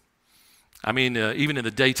through. I mean, even in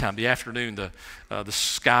the daytime, the afternoon, the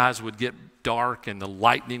skies would get dark and the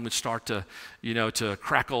lightning would start to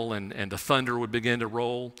crackle, and the thunder would begin to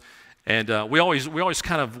roll. And we always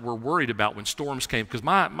kind of were worried about when storms came, because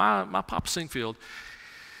my Papa Sinkfield,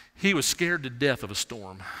 he was scared to death of a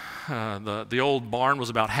storm. The old barn was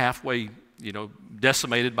about halfway,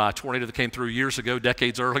 decimated by a tornado that came through years ago,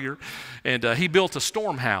 decades earlier. And he built a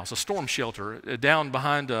storm house, a storm shelter, down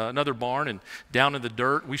behind another barn and down in the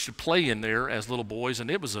dirt. We used to play in there as little boys, and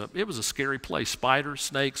it was a scary place. Spiders,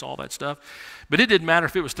 snakes, all that stuff. But it didn't matter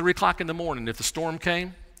if it was 3 o'clock in the morning. If the storm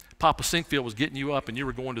came, Papa Sinkfield was getting you up and you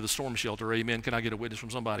were going to the storm shelter. Amen. Can I get a witness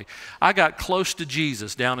from somebody? I got close to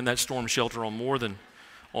Jesus down in that storm shelter on more than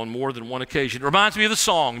one occasion. It reminds me of the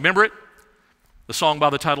song. Remember it? The song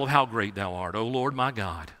by the title of How Great Thou Art. O Lord my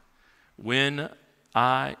God, when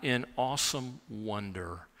I in awesome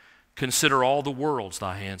wonder consider all the worlds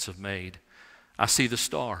thy hands have made, I see the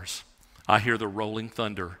stars, I hear the rolling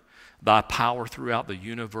thunder, thy power throughout the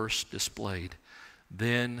universe displayed.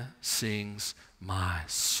 Then sings my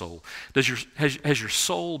soul. Has your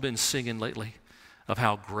soul been singing lately of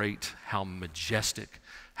how great, how majestic,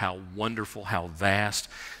 how wonderful, how vast?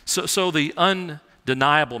 So the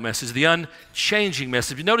undeniable message, the unchanging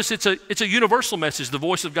message. You notice it's a universal message, the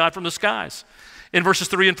voice of God from the skies. In verses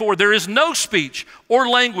 3 and 4, there is no speech or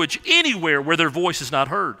language anywhere where their voice is not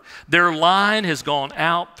heard. Their line has gone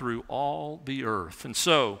out through all the earth. And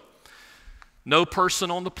so, no person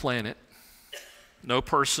on the planet, no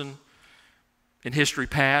person in history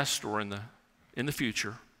past or in the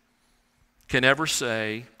future can ever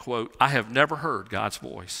say, quote, I have never heard God's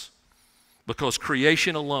voice, because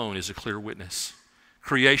creation alone is a clear witness.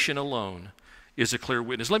 Creation alone is a clear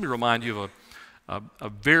witness. Let me remind you of a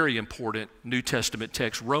very important New Testament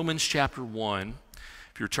text, Romans chapter 1.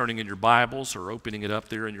 If you're turning in your Bibles or opening it up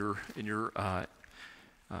there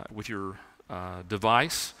with your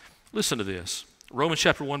device, listen to this. Romans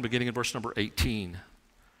chapter 1, beginning in verse number 18.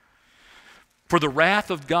 For the wrath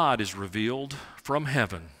of God is revealed from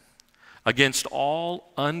heaven against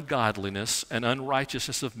all ungodliness and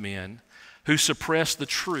unrighteousness of men who suppress the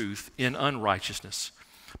truth in unrighteousness,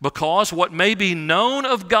 because what may be known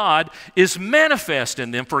of God is manifest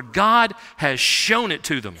in them, for God has shown it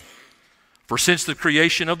to them. For since the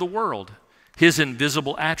creation of the world, his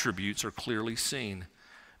invisible attributes are clearly seen,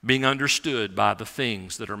 being understood by the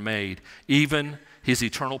things that are made, even his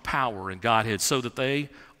eternal power and Godhead, so that they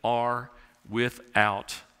are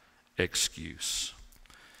without excuse.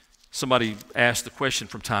 Somebody asked the question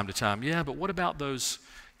from time to time, yeah, but what about those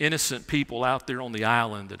innocent people out there on the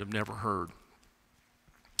island that have never heard?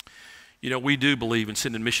 We do believe in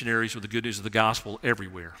sending missionaries with the good news of the gospel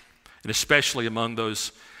everywhere, and especially among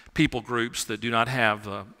those people groups that do not have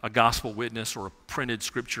a gospel witness or a printed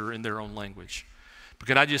scripture in their own language. But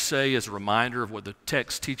can I just say, as a reminder of what the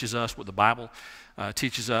text teaches us, what the Bible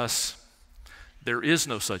teaches us, there is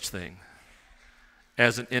no such thing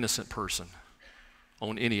as an innocent person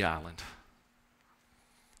on any island.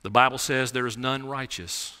 The Bible says there is none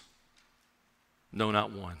righteous, no,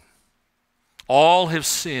 not one. All have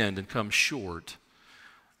sinned and come short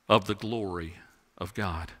of the glory of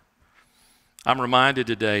God. I'm reminded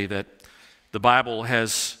today that the Bible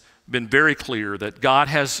has been very clear that God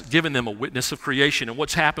has given them a witness of creation. And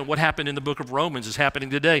what happened in the book of Romans is happening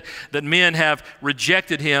today, that men have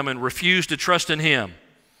rejected him and refused to trust in him.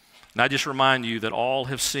 And I just remind you that all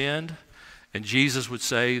have sinned, and Jesus would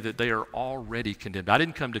say that they are already condemned. I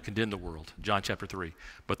didn't come to condemn the world, John chapter 3,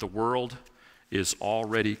 but the world is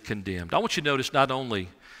already condemned. I want you to notice not only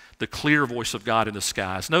the clear voice of God in the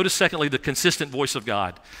skies. Notice, secondly, the consistent voice of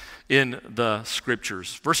God. in the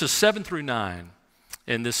Scriptures. Verses 7 through 9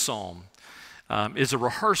 in this psalm is a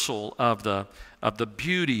rehearsal of the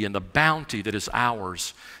beauty and the bounty that is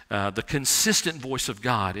ours, the consistent voice of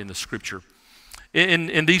God in the Scripture.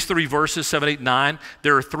 In these three verses, 7, 8, 9,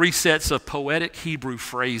 there are three sets of poetic Hebrew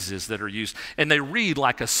phrases that are used, and they read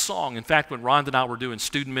like a song. In fact, when Rhonda and I were doing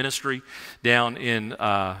student ministry down in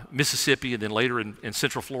Mississippi and then later in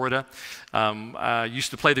Central Florida, I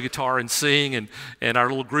used to play the guitar and sing, and our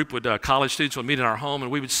little group college students would meet in our home,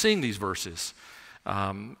 and we would sing these verses.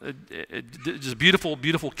 Just beautiful,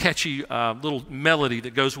 beautiful, catchy little melody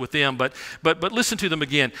that goes with them. But listen to them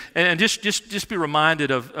again, and just be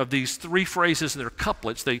reminded of these three phrases and their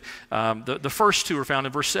couplets. The first two are found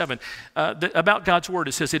in verse 7. About God's word,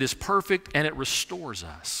 it says, "It is perfect and it restores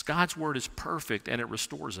us." God's word is perfect and it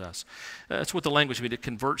restores us. That's what the language means. It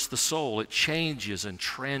converts the soul. It changes and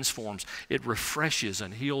transforms. It refreshes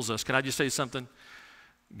and heals us. Can I just say something?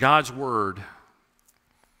 God's word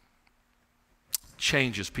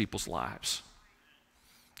changes people's lives.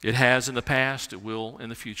 It has in the past, it will in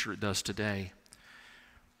the future, it does today.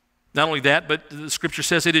 Not only that, but the Scripture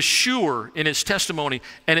says it is sure in its testimony,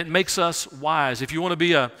 and it makes us wise. If you want to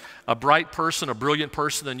be a bright person, a brilliant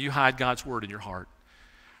person, then you hide God's word in your heart.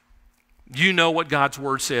 You know what God's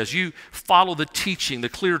word says. You follow the teaching, the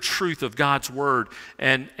clear truth of God's word,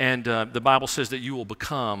 and the Bible says that you will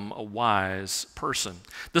become a wise person.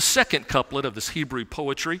 The second couplet of this Hebrew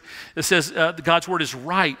poetry, it says God's word is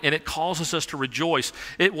right, and it causes us to rejoice.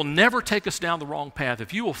 It will never take us down the wrong path.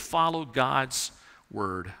 If you will follow God's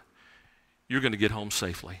word, you're going to get home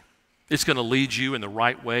safely. It's going to lead you in the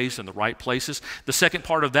right ways and the right places. The second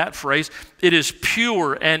part of that phrase, it is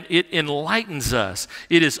pure and it enlightens us.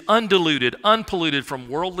 It is undiluted, unpolluted from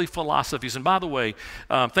worldly philosophies. And by the way,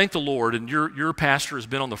 thank the Lord, and your pastor has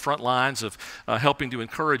been on the front lines of helping to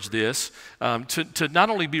encourage this, to not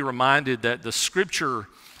only be reminded that the Scripture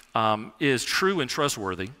is true and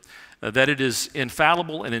trustworthy, that it is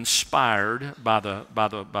infallible and inspired by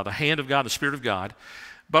the hand of God, the Spirit of God,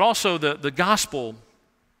 but also the gospel.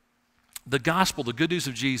 The gospel, the good news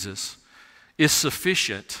of Jesus, is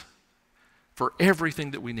sufficient for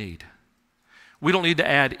everything that we need. We don't need to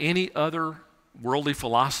add any other worldly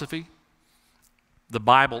philosophy, the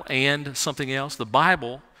Bible and something else. The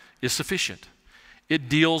Bible is sufficient. It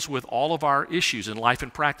deals with all of our issues in life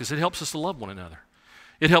and practice. It helps us to love one another.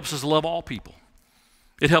 It helps us to love all people.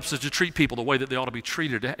 It helps us to treat people the way that they ought to be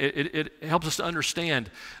treated. It helps us to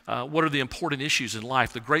understand what are the important issues in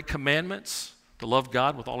life. The great commandments: to love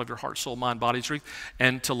God with all of your heart, soul, mind, body, and strength,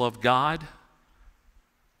 and to love God,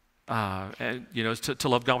 to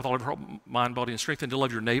love God with all of your heart, mind, body, and strength, and to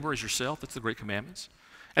love your neighbor as yourself. That's the great commandments.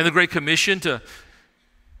 And the great commission to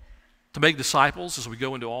make disciples as we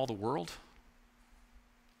go into all the world,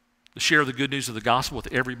 to share the good news of the gospel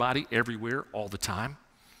with everybody, everywhere, all the time.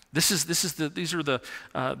 These are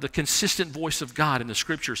the consistent voice of God in the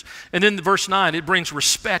Scriptures. And then verse 9, it brings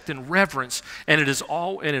respect and reverence, and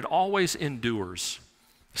it always endures.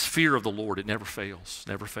 This fear of the Lord, it never fails,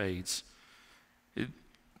 never fades. It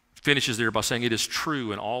finishes there by saying it is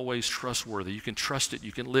true and always trustworthy. You can trust it,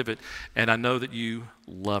 you can live it, and I know that you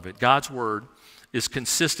love it. God's word is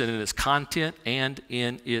consistent in its content and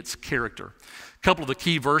in its character. A couple of the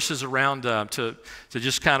key verses around to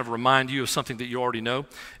just kind of remind you of something that you already know.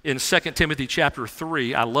 In 2 Timothy chapter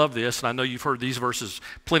 3, I love this, and I know you've heard these verses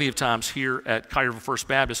plenty of times here at Collierville First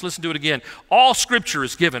Baptist. Listen to it again. All Scripture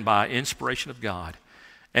is given by inspiration of God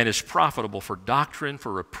and is profitable for doctrine,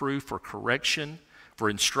 for reproof, for correction, for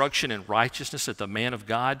instruction in righteousness, that the man of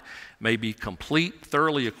God may be complete,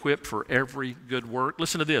 thoroughly equipped for every good work.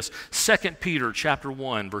 Listen to this. 2 Peter chapter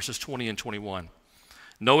 1, verses 20 and 21.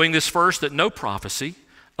 Knowing this first, that no prophecy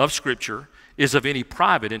of Scripture is of any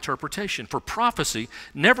private interpretation. For prophecy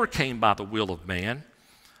never came by the will of man,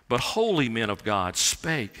 but holy men of God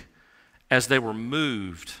spake as they were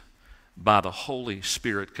moved by the Holy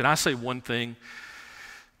Spirit. Can I say one thing,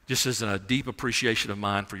 just as a deep appreciation of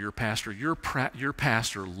mine for your pastor? Your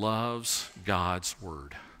pastor loves God's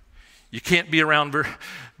word. You can't be around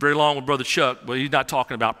very long with Brother Chuck, but he's not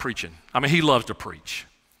talking about preaching. I mean, he loves to preach.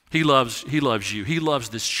 He loves you. He loves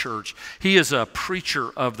this church. He is a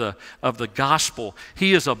preacher of the gospel.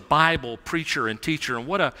 He is a Bible preacher and teacher. And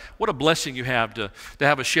what a blessing you have to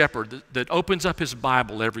have a shepherd that opens up his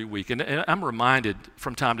Bible every week. And I'm reminded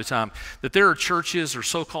from time to time that there are churches or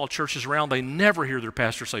so-called churches around, they never hear their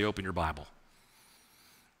pastor say, "Open your Bible."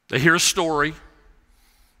 They hear a story.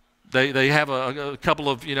 They have a couple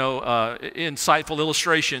of insightful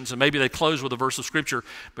illustrations, and maybe they close with a verse of Scripture.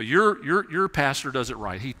 But your pastor does it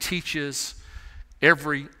right. He teaches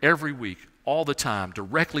every week all the time,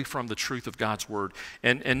 directly from the truth of God's word.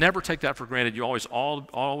 And never take that for granted. You always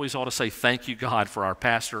ought to say, thank you, God, for our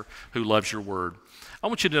pastor who loves your word. I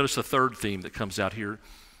want you to notice the third theme that comes out here.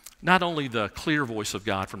 Not only the clear voice of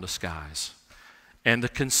God from the skies and the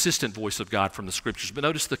consistent voice of God from the scriptures, but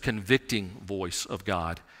notice the convicting voice of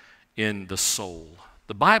God in the soul.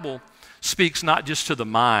 The Bible speaks not just to the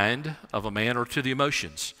mind of a man or to the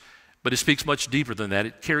emotions, but it speaks much deeper than that.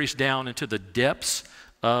 It carries down into the depths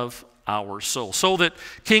of our soul. So that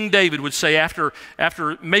King David would say after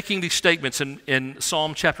making these statements in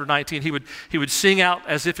Psalm chapter 19, he would sing out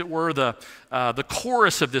as if it were the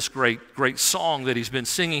chorus of this great song that he's been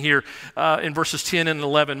singing here in verses 10 and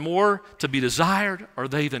 11. More to be desired are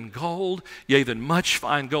they than gold, yea, than much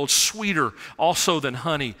fine gold, sweeter also than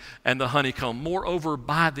honey and the honeycomb. Moreover,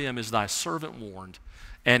 by them is thy servant warned,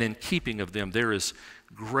 and in keeping of them there is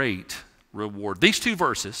great reward. These two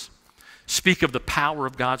verses speak of the power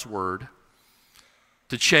of God's word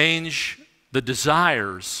to change the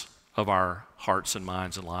desires of our hearts and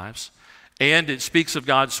minds and lives. And it speaks of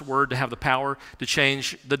God's word to have the power to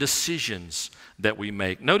change the decisions that we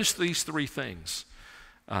make. Notice these three things,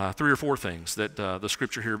 3 or 4 things that the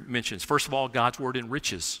scripture here mentions. First of all, God's word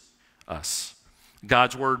enriches us.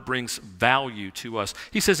 God's word brings value to us.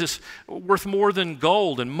 He says it's worth more than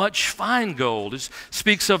gold and much fine gold. It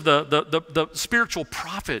speaks of the spiritual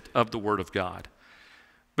profit of the word of God.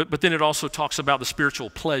 But then it also talks about the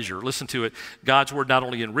spiritual pleasure. Listen to it. God's word not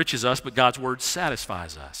only enriches us, but God's word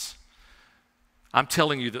satisfies us. I'm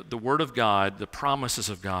telling you that the word of God, the promises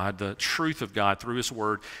of God, the truth of God through his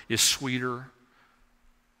word is sweeter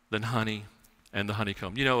than honey and the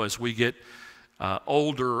honeycomb. You know, as we get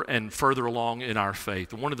older and further along in our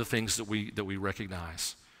faith, one of the things that we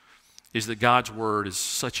recognize is that God's word is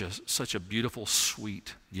such a beautiful,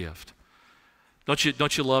 sweet gift. Don't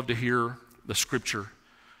you love to hear the scripture?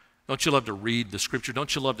 Don't you love to read the scripture?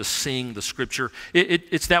 Don't you love to sing the scripture?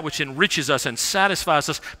 It's that which enriches us and satisfies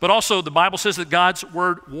us, but also the Bible says that God's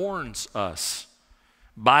word warns us.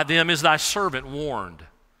 By them is thy servant warned.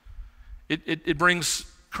 It brings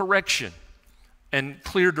correction and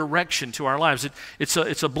clear direction to our lives.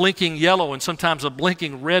 It's a blinking yellow and sometimes a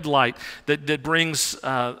blinking red light that brings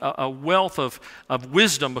a wealth of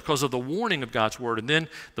wisdom because of the warning of God's word. And then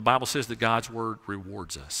the Bible says that God's word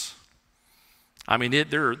rewards us. I mean,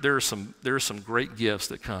 there are some great gifts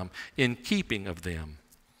that come. In keeping of them,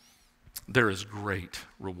 there is great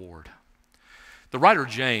reward. The writer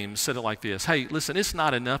James said it like this: hey, listen, it's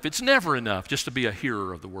not enough. It's never enough just to be a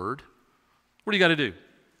hearer of the word. What do you got to do?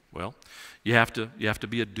 Well, you have to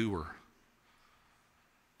be a doer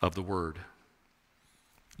of the word.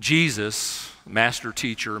 Jesus, master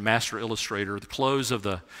teacher, master illustrator, the close of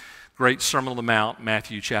the great Sermon on the Mount,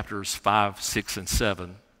 Matthew chapters 5, 6, and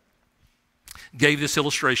 7, gave this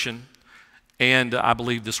illustration and I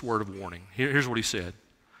believe this word of warning. Here's what he said.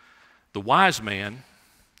 The wise man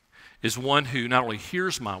is one who not only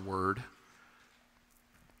hears my word,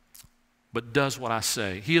 but does what I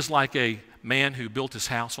say. He is like a man who built his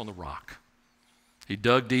house on the rock. He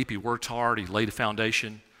dug deep, he worked hard, he laid a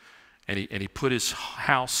foundation, and he put his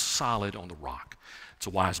house solid on the rock. It's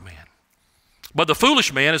a wise man. But the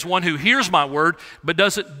foolish man is one who hears my word, but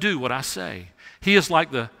doesn't do what I say. He is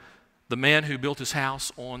like the man who built his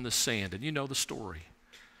house on the sand, and you know the story.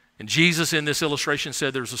 And Jesus in this illustration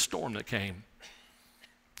said there was a storm that came.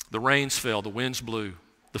 The rains fell, the winds blew,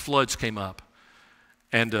 the floods came up,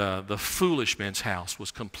 and the foolish man's house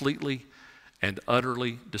was completely and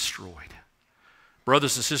utterly destroyed.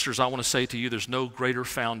 Brothers and sisters, I want to say to you, there's no greater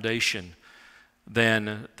foundation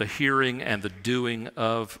than the hearing and the doing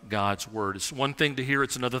of God's word. It's one thing to hear,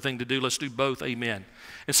 it's another thing to do. Let's do both, amen.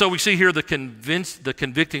 And so we see here the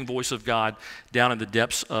convicting voice of God down in the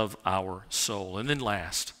depths of our soul. And then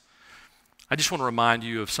last, I just want to remind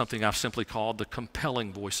you of something I've simply called the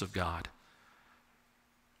compelling voice of God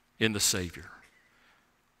in the Savior.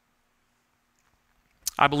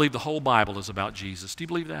 I believe the whole Bible is about Jesus. Do you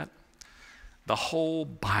believe that? The whole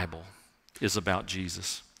Bible is about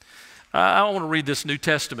Jesus. I want to read this New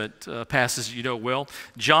Testament passage you know well.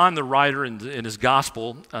 John, the writer in his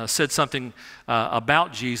gospel, said something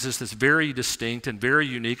about Jesus that's very distinct and very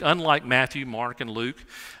unique, unlike Matthew, Mark, and Luke.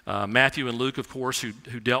 Matthew and Luke, of course,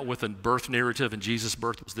 who dealt with a birth narrative, and Jesus'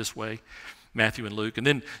 birth was this way, Matthew and Luke. And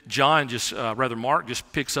then John Mark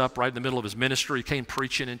just picks up right in the middle of his ministry. He came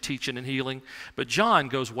preaching and teaching and healing. But John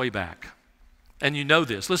goes way back. And you know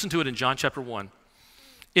this. Listen to it in John chapter 1.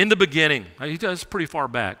 In the beginning, he does pretty far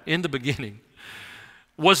back. In the beginning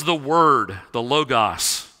was the Word, the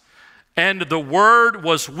Logos. And the Word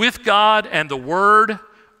was with God, and the Word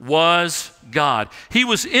was God. He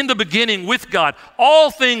was in the beginning with God. All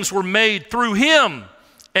things were made through him,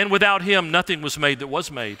 and without him nothing was made that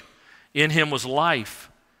was made. In him was life,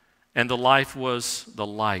 and the life was the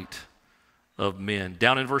light of men.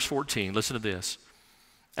 Down in verse 14, listen to this.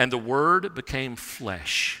 And the Word became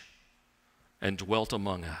flesh and dwelt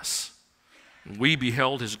among us. We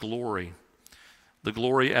beheld his glory, the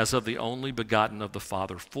glory as of the only begotten of the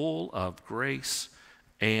Father, full of grace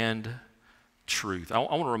and truth. I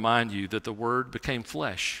want to remind you that the Word became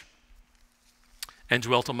flesh and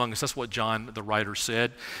dwelt among us. That's what John the writer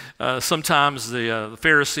said. Sometimes the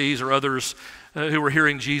Pharisees or others who were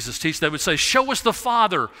hearing Jesus teach, they would say, show us the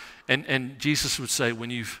Father. And Jesus would say, when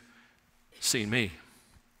you've seen me,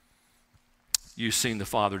 you've seen the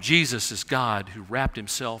Father. Jesus is God who wrapped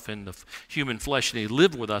himself in the human flesh, and he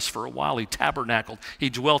lived with us for a while. He tabernacled. He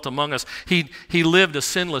dwelt among us. He lived a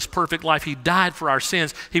sinless, perfect life. He died for our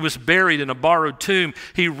sins. He was buried in a borrowed tomb.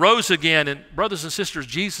 He rose again, and brothers and sisters,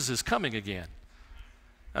 Jesus is coming again.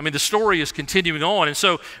 I mean, the story is continuing on. And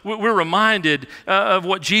so we're reminded of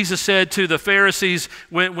what Jesus said to the Pharisees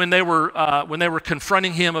when they were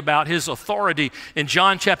confronting him about his authority. In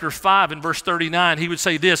John chapter 5 and verse 39, he would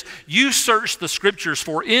say this, you search the scriptures,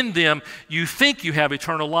 for in them you think you have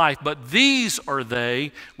eternal life, but these are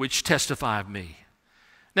they which testify of me.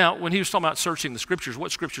 Now, when he was talking about searching the scriptures,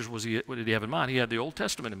 what scriptures what did he have in mind? He had the Old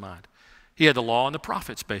Testament in mind. He had the law and the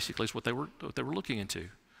prophets, basically, is what they were looking into,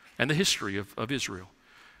 and the history of Israel.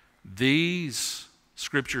 These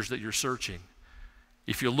scriptures that you're searching,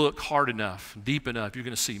 if you look hard enough, deep enough, you're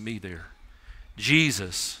going to see me there.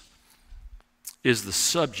 Jesus is the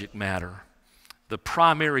subject matter, the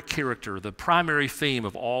primary character, the primary theme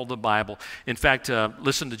of all the Bible. In fact,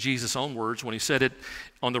 listen to Jesus' own words when he said it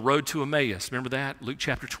on the road to Emmaus. Remember that? Luke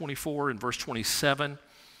chapter 24 and verse 27.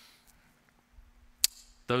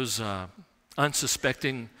 Those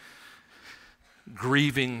unsuspecting,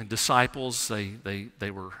 grieving disciples,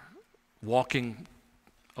 they were walking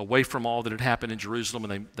away from all that had happened in Jerusalem,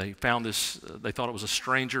 and they found this, they thought it was a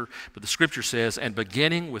stranger, but the scripture says, and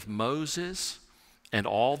beginning with Moses and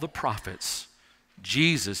all the prophets,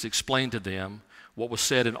 Jesus explained to them what was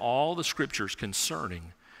said in all the scriptures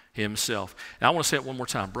concerning himself. And I want to say it one more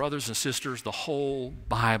time. Brothers and sisters, the whole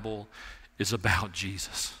Bible is about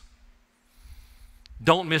Jesus.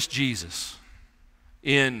 Don't miss Jesus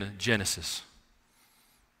in Genesis.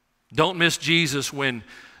 Don't miss Jesus when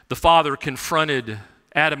the Father confronted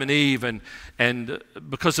Adam and Eve, and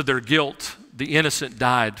because of their guilt, the innocent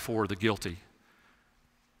died for the guilty.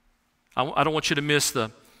 I don't want you to miss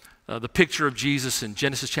the picture of Jesus in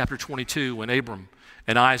Genesis chapter 22 when Abram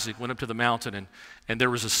and Isaac went up to the mountain, and there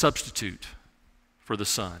was a substitute for the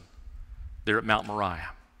son there at Mount Moriah.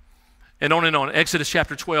 And on and on. Exodus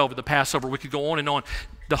chapter 12 at the Passover, we could go on and on.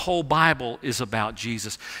 The whole Bible is about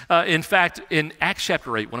Jesus. In fact, in Acts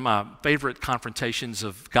chapter 8, one of my favorite confrontations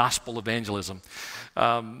of gospel evangelism,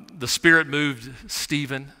 the Spirit moved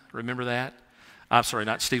Stephen, remember that? I'm sorry,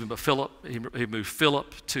 not Stephen, but Philip. He moved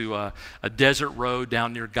Philip to a desert road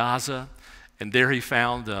down near Gaza, and there he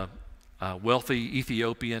found a wealthy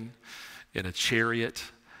Ethiopian in a chariot,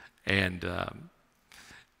 and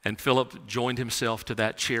Philip joined himself to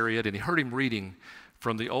that chariot, and he heard him reading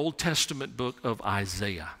from the Old Testament book of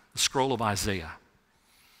Isaiah, the scroll of Isaiah.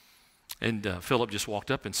 And Philip just walked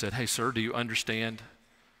up and said, hey, sir, do you understand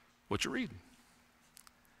what you're reading?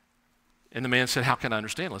 And the man said, how can I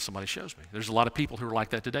understand unless somebody shows me? There's a lot of people who are like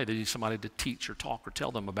that today. They need somebody to teach or talk or tell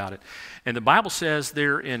them about it. And the Bible says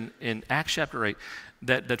there in Acts chapter 8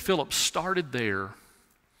 that Philip started there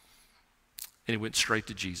and he went straight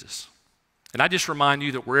to Jesus. And I just remind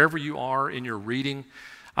you that wherever you are in your reading,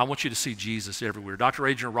 I want you to see Jesus everywhere. Dr.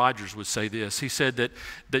 Adrian Rogers would say this. He said that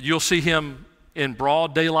you'll see him in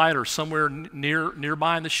broad daylight or somewhere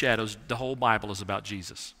nearby in the shadows. The whole Bible is about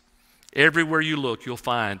Jesus. Everywhere you look, you'll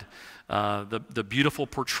find the beautiful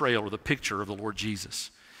portrayal or the picture of the Lord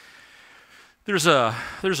Jesus. There's a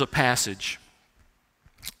passage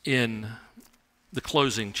in the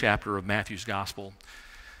closing chapter of Matthew's Gospel,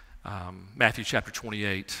 Matthew chapter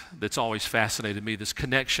 28, that's always fascinated me, this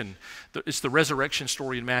connection. It's the resurrection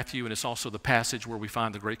story in Matthew, and it's also the passage where we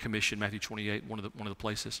find the Great Commission, Matthew 28, one of the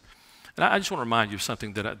places. And I just want to remind you of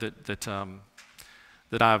something that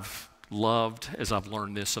I've loved as I've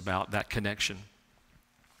learned this about that connection.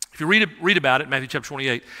 If you read about it, Matthew chapter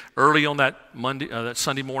 28, early on that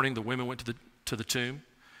Sunday morning, the women went to the tomb.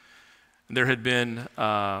 And there had been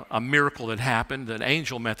a miracle that happened. An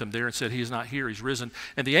angel met them there and said, he is not here, he's risen.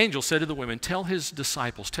 And the angel said to the women, tell his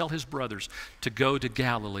disciples, tell his brothers to go to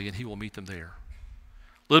Galilee and he will meet them there.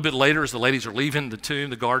 A little bit later, as the ladies are leaving the tomb,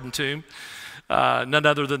 the garden tomb, none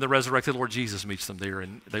other than the resurrected Lord Jesus meets them there,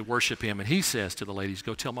 and they worship him. And he says to the ladies,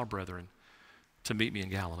 go tell my brethren to meet me in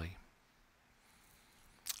Galilee.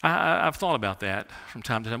 I've thought about that from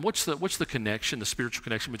time to time. What's the connection, the spiritual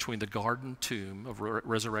connection between the garden tomb of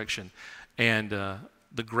resurrection and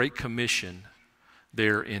the Great Commission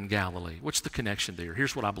there in Galilee? What's the connection there?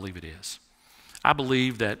 Here's what I believe it is. I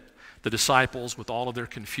believe that the disciples, with all of their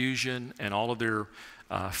confusion and all of their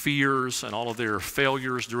fears and all of their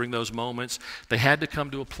failures during those moments, they had to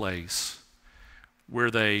come to a place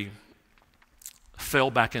where they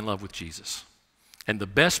fell back in love with Jesus. And the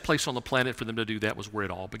best place on the planet for them to do that was where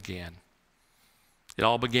it all began. It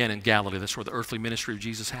all began in Galilee. That's where the earthly ministry of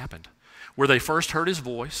Jesus happened. Where they first heard his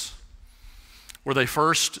voice, where they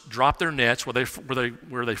first dropped their nets,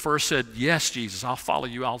 where they first said, yes, Jesus, I'll follow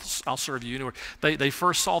you, I'll serve you anywhere. They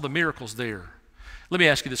first saw the miracles there. Let me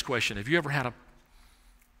ask you this question. Have you ever had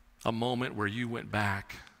a moment where you went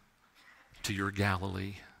back to your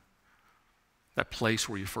Galilee, that place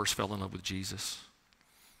where you first fell in love with Jesus,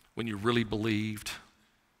 when you really believed,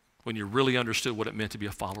 when you really understood what it meant to be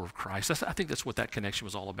a follower of Christ? I think that's what that connection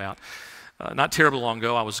was all about. Not terribly long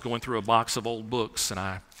ago, I was going through a box of old books, and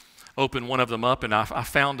I opened one of them up, and I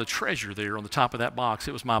found a treasure there on the top of that box.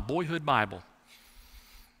 It was my boyhood Bible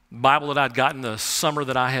that I'd gotten the summer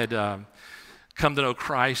that I had come to know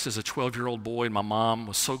Christ as a 12-year-old boy, and my mom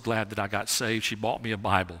was so glad that I got saved. She bought me a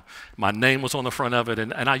Bible. My name was on the front of it,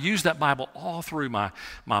 and I used that Bible all through my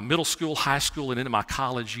middle school, high school, and into my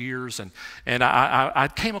college years, and I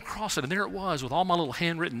came across it, and there it was with all my little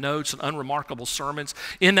handwritten notes and unremarkable sermons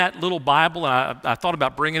in that little Bible. And I thought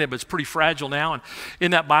about bringing it, but it's pretty fragile now, and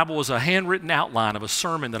in that Bible was a handwritten outline of a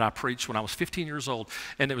sermon that I preached when I was 15 years old,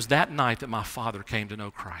 and it was that night that my father came to know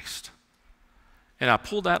Christ. And I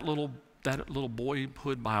pulled that little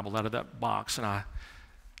boyhood Bible out of that box, and I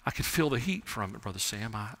could feel the heat from it, Brother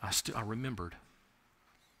Sam. I remembered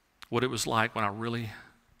what it was like when I really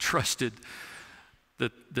trusted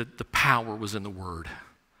that the power was in the Word,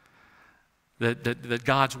 that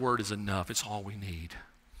God's Word is enough. It's all we need.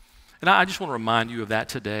 And I just want to remind you of that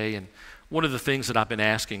today. And one of the things that I've been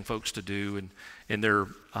asking folks to do, and they're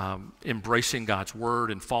embracing God's Word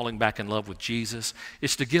and falling back in love with Jesus,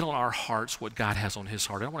 is to get on our hearts what God has on his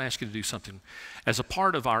heart. I want to ask you to do something as a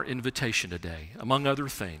part of our invitation today. Among other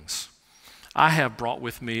things, I have brought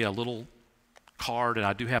with me a little card, and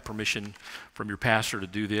I do have permission from your pastor to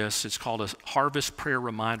do this. It's called a Harvest Prayer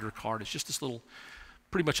Reminder card. It's just this little,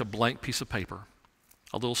 pretty much a blank piece of paper.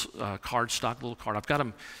 A little cardstock, little card. I've got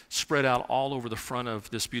them spread out all over the front of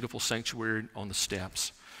this beautiful sanctuary on the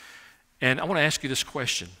steps. And I want to ask you this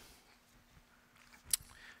question.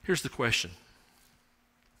 Here's the question.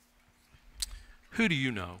 Who do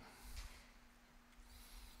you know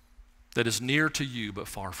that is near to you but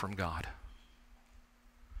far from God?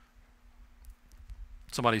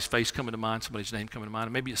 Somebody's face coming to mind, somebody's name coming to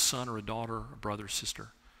mind, maybe a son or a daughter, a brother or sister.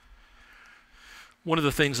 One of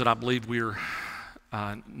the things that I believe we're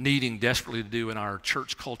needing desperately to do in our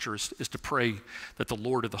church culture is to pray that the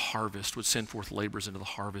Lord of the harvest would send forth laborers into the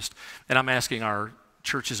harvest. And I'm asking our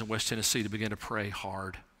churches in West Tennessee to begin to pray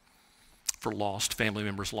hard for lost family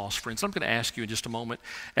members, lost friends. I'm going to ask you in just a moment,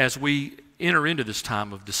 as we enter into this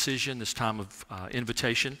time of decision, this time of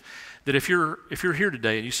invitation, that if you're here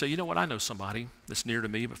today and you say, you know what, I know somebody that's near to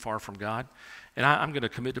me but far from God, and I'm going to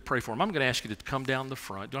commit to pray for them, I'm going to ask you to come down the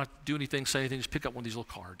front. Don't have to do anything, say anything, just pick up one of these little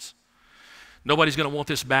cards. Nobody's going to want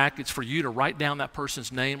this back. It's for you to write down that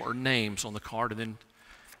person's name or names on the card and then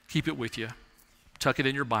keep it with you. Tuck it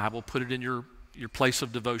in your Bible, put it in your place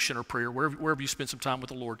of devotion or prayer, wherever you spend some time with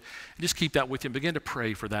the Lord. And just keep that with you and begin to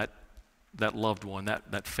pray for that loved one,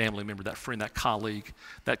 that family member, that friend, that colleague,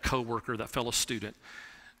 that coworker, that fellow student,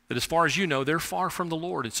 that as far as you know, they're far from the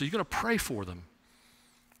Lord. And so you're going to pray for them.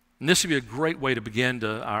 And this would be a great way to begin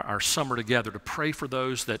our summer together, to pray for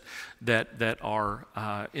those that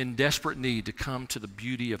are in desperate need to come to the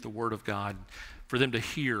beauty of the Word of God, for them to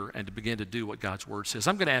hear and to begin to do what God's Word says.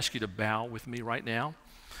 I'm going to ask you to bow with me right now.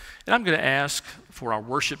 And I'm going to ask for our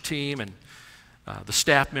worship team and the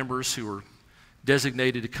staff members who are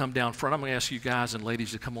designated to come down front. I'm going to ask you guys and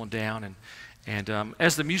ladies to come on down. And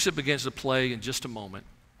as the music begins to play in just a moment,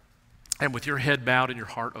 and with your head bowed and your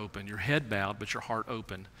heart open, your head bowed but your heart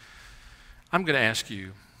open, I'm going to ask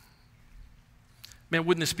you, man,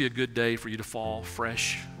 wouldn't this be a good day for you to fall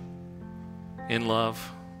fresh in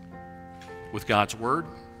love with God's Word?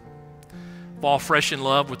 Fall fresh in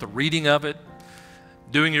love with the reading of it,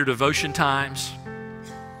 doing your devotion times.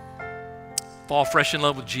 Fall fresh in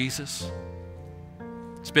love with Jesus,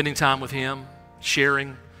 spending time with Him,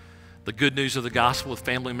 sharing the good news of the gospel with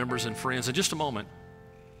family members and friends. In just a moment,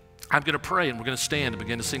 I'm going to pray, and we're going to stand and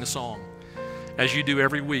begin to sing a song. As you do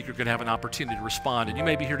every week, you're going to have an opportunity to respond. And you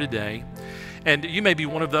may be here today, and you may be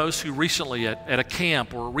one of those who recently at a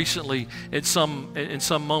camp or recently in some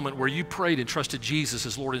moment where you prayed and trusted Jesus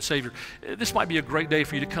as Lord and Savior. This might be a great day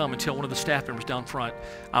for you to come and tell one of the staff members down front,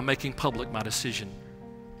 I'm making public my decision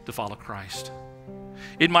to follow Christ.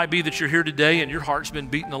 It might be that you're here today and your heart's been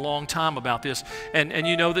beating a long time about this, and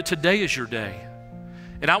you know that today is your day.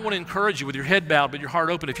 And I want to encourage you with your head bowed but your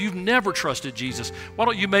heart open. If you've never trusted Jesus, why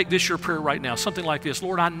don't you make this your prayer right now? Something like this: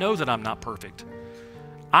 Lord, I know that I'm not perfect.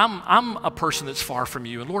 I'm a person that's far from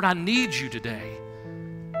you. And Lord, I need you today.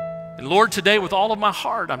 And Lord, today with all of my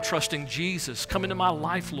heart, I'm trusting Jesus. Come into my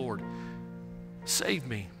life, Lord. Save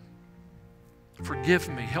me. Forgive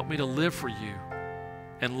me. Help me to live for you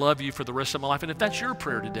and love you for the rest of my life. And if that's your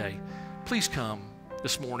prayer today, please come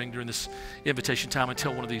this morning during this invitation time and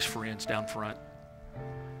tell one of these friends down front.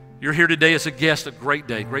 You're here today as a guest, a great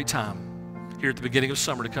day, great time here at the beginning of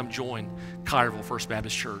summer to come join Collierville First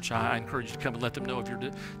Baptist Church. I encourage you to come and let them know if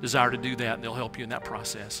you desire to do that, and they'll help you in that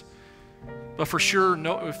process. But for sure,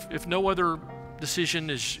 if no other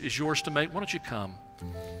decision is yours to make, why don't you come?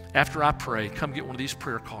 After I pray, come get one of these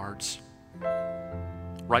prayer cards.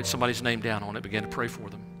 Write somebody's name down on it, begin to pray for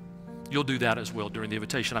them. You'll do that as well during the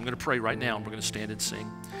invitation. I'm going to pray right now, and we're going to stand and sing.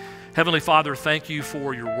 Heavenly Father, thank you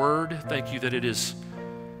for your word. Thank you that it is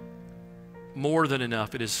more than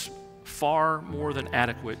enough. It is far more than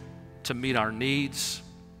adequate to meet our needs.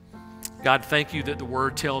 God, thank you that the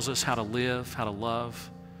word tells us how to live, how to love,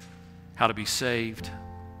 how to be saved.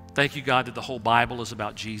 Thank you, God, that the whole Bible is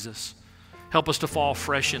about Jesus. Help us to fall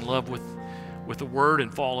fresh in love with the word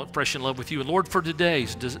and fall fresh in love with you. And Lord, for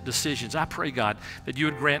today's decisions, I pray, God, that you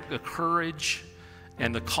would grant the courage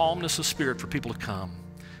and the calmness of spirit for people to come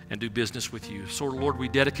and do business with you. So, Lord, we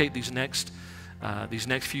dedicate these next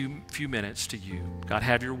few minutes to you. God,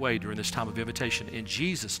 have your way during this time of invitation. In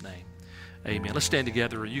Jesus' name, amen. Let's stand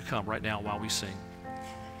together, and you come right now while we sing.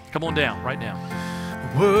 Come on down right now.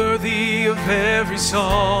 Worthy of every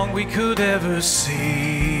song we could ever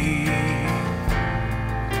sing,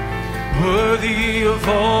 worthy of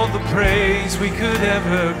all the praise we could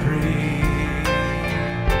ever bring,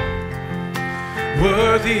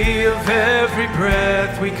 worthy of every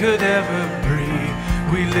breath we could ever breathe.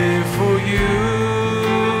 We live for you.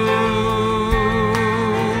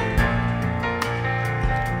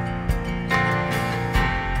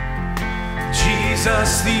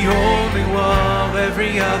 Jesus, the only one,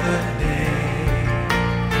 every other name.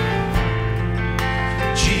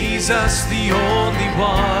 Jesus, the only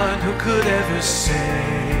one who could ever save.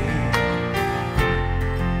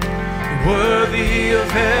 Worthy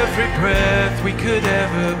of every breath we could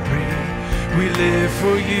ever breathe. We live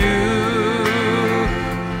for you.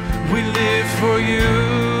 We live for you.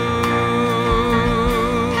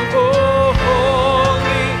 Oh,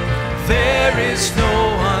 holy, there is no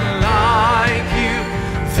one like you.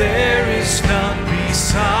 There is none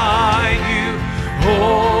beside you.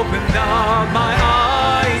 Open up my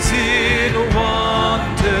eyes in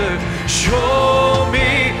wonder. Show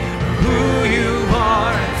me who you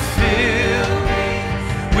are and fill me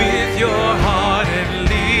with your heart and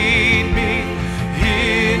lead me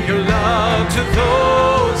in your love to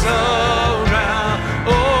those around.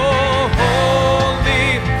 Oh,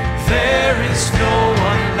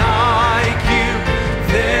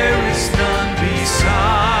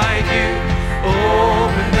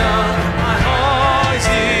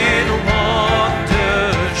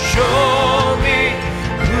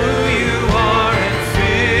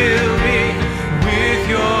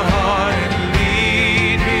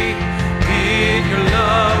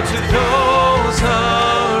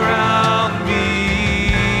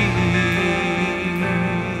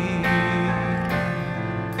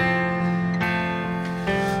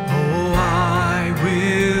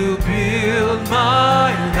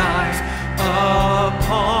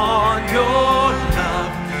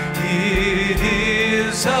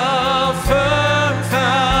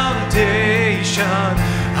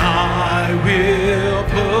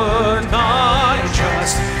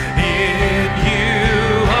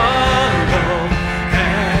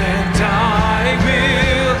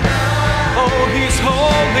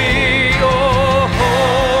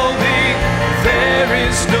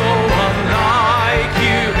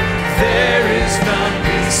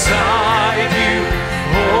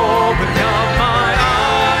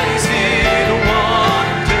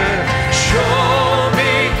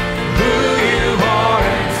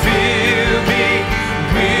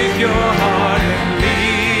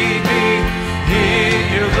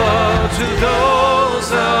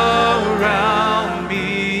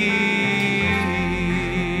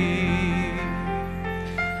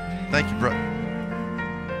 Thank you, brother.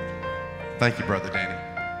 Thank you, Brother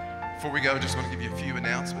Danny. Before we go, just want to give you a few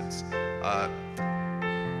announcements.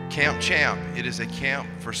 Camp Champ, it is a camp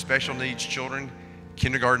for special needs children,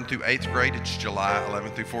 kindergarten through 8th grade. It's July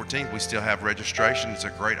 11th through 14th. We still have registration. It's a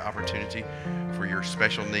great opportunity for your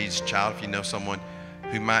special needs child. If you know someone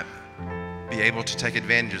who might be able to take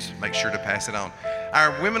advantages, make sure to pass it on.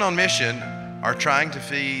 Our Women on Mission are trying to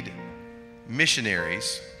feed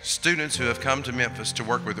missionaries, students who have come to Memphis to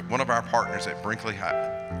work with one of our partners at Brinkley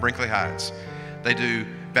Heights. They do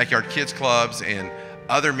backyard kids clubs and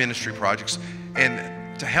other ministry projects.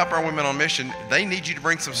 And to help our Women on Mission, they need you to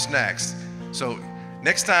bring some snacks. So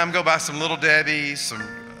next time, go buy some Little Debbie's, some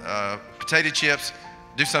potato chips.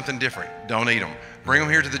 Do something different. Don't eat them. Bring them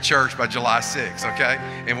here to the church by July 6th, okay?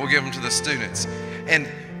 And we'll give them to the students. And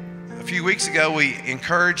a few weeks ago, we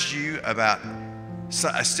encouraged you about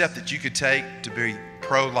a step that you could take to be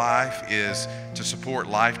pro-life is to support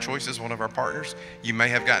Life Choices, one of our partners. You may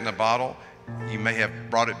have gotten a bottle. You may have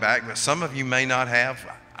brought it back, but some of you may not have.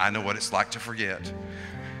 I know what it's like to forget.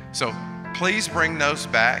 So please bring those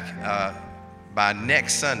back by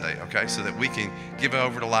next Sunday, okay, so that we can give it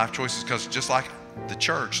over to Life Choices, because just like the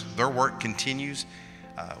church, their work continues.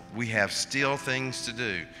 We have still things to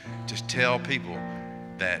do to tell people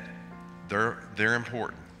that they're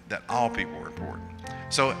important, that all people are important.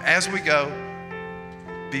 So as we go,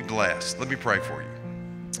 be blessed. Let me pray for you.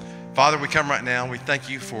 Father, we come right now. We thank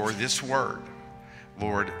you for this word.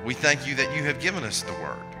 Lord, we thank you that you have given us the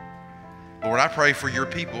word. Lord, I pray for your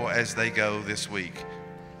people as they go this week.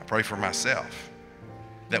 I pray for myself,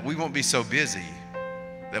 that we won't be so busy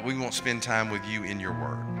that we won't spend time with you in your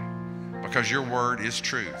word, because your word is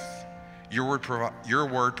truth. Your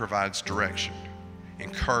word provides direction,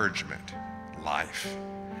 encouragement, life.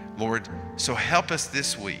 Lord, so help us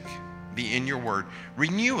this week be in your word.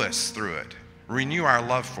 Renew us through it. Renew our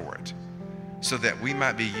love for it, so that we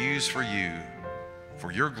might be used for you,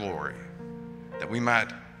 for your glory, that we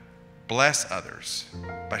might bless others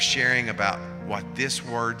by sharing about what this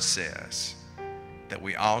word says, that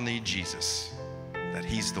we all need Jesus, that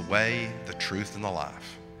he's the way, the truth, and the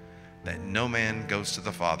life, that no man goes to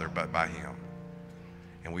the Father but by him.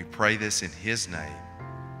 And we pray this in his name.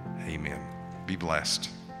 Amen. Be blessed.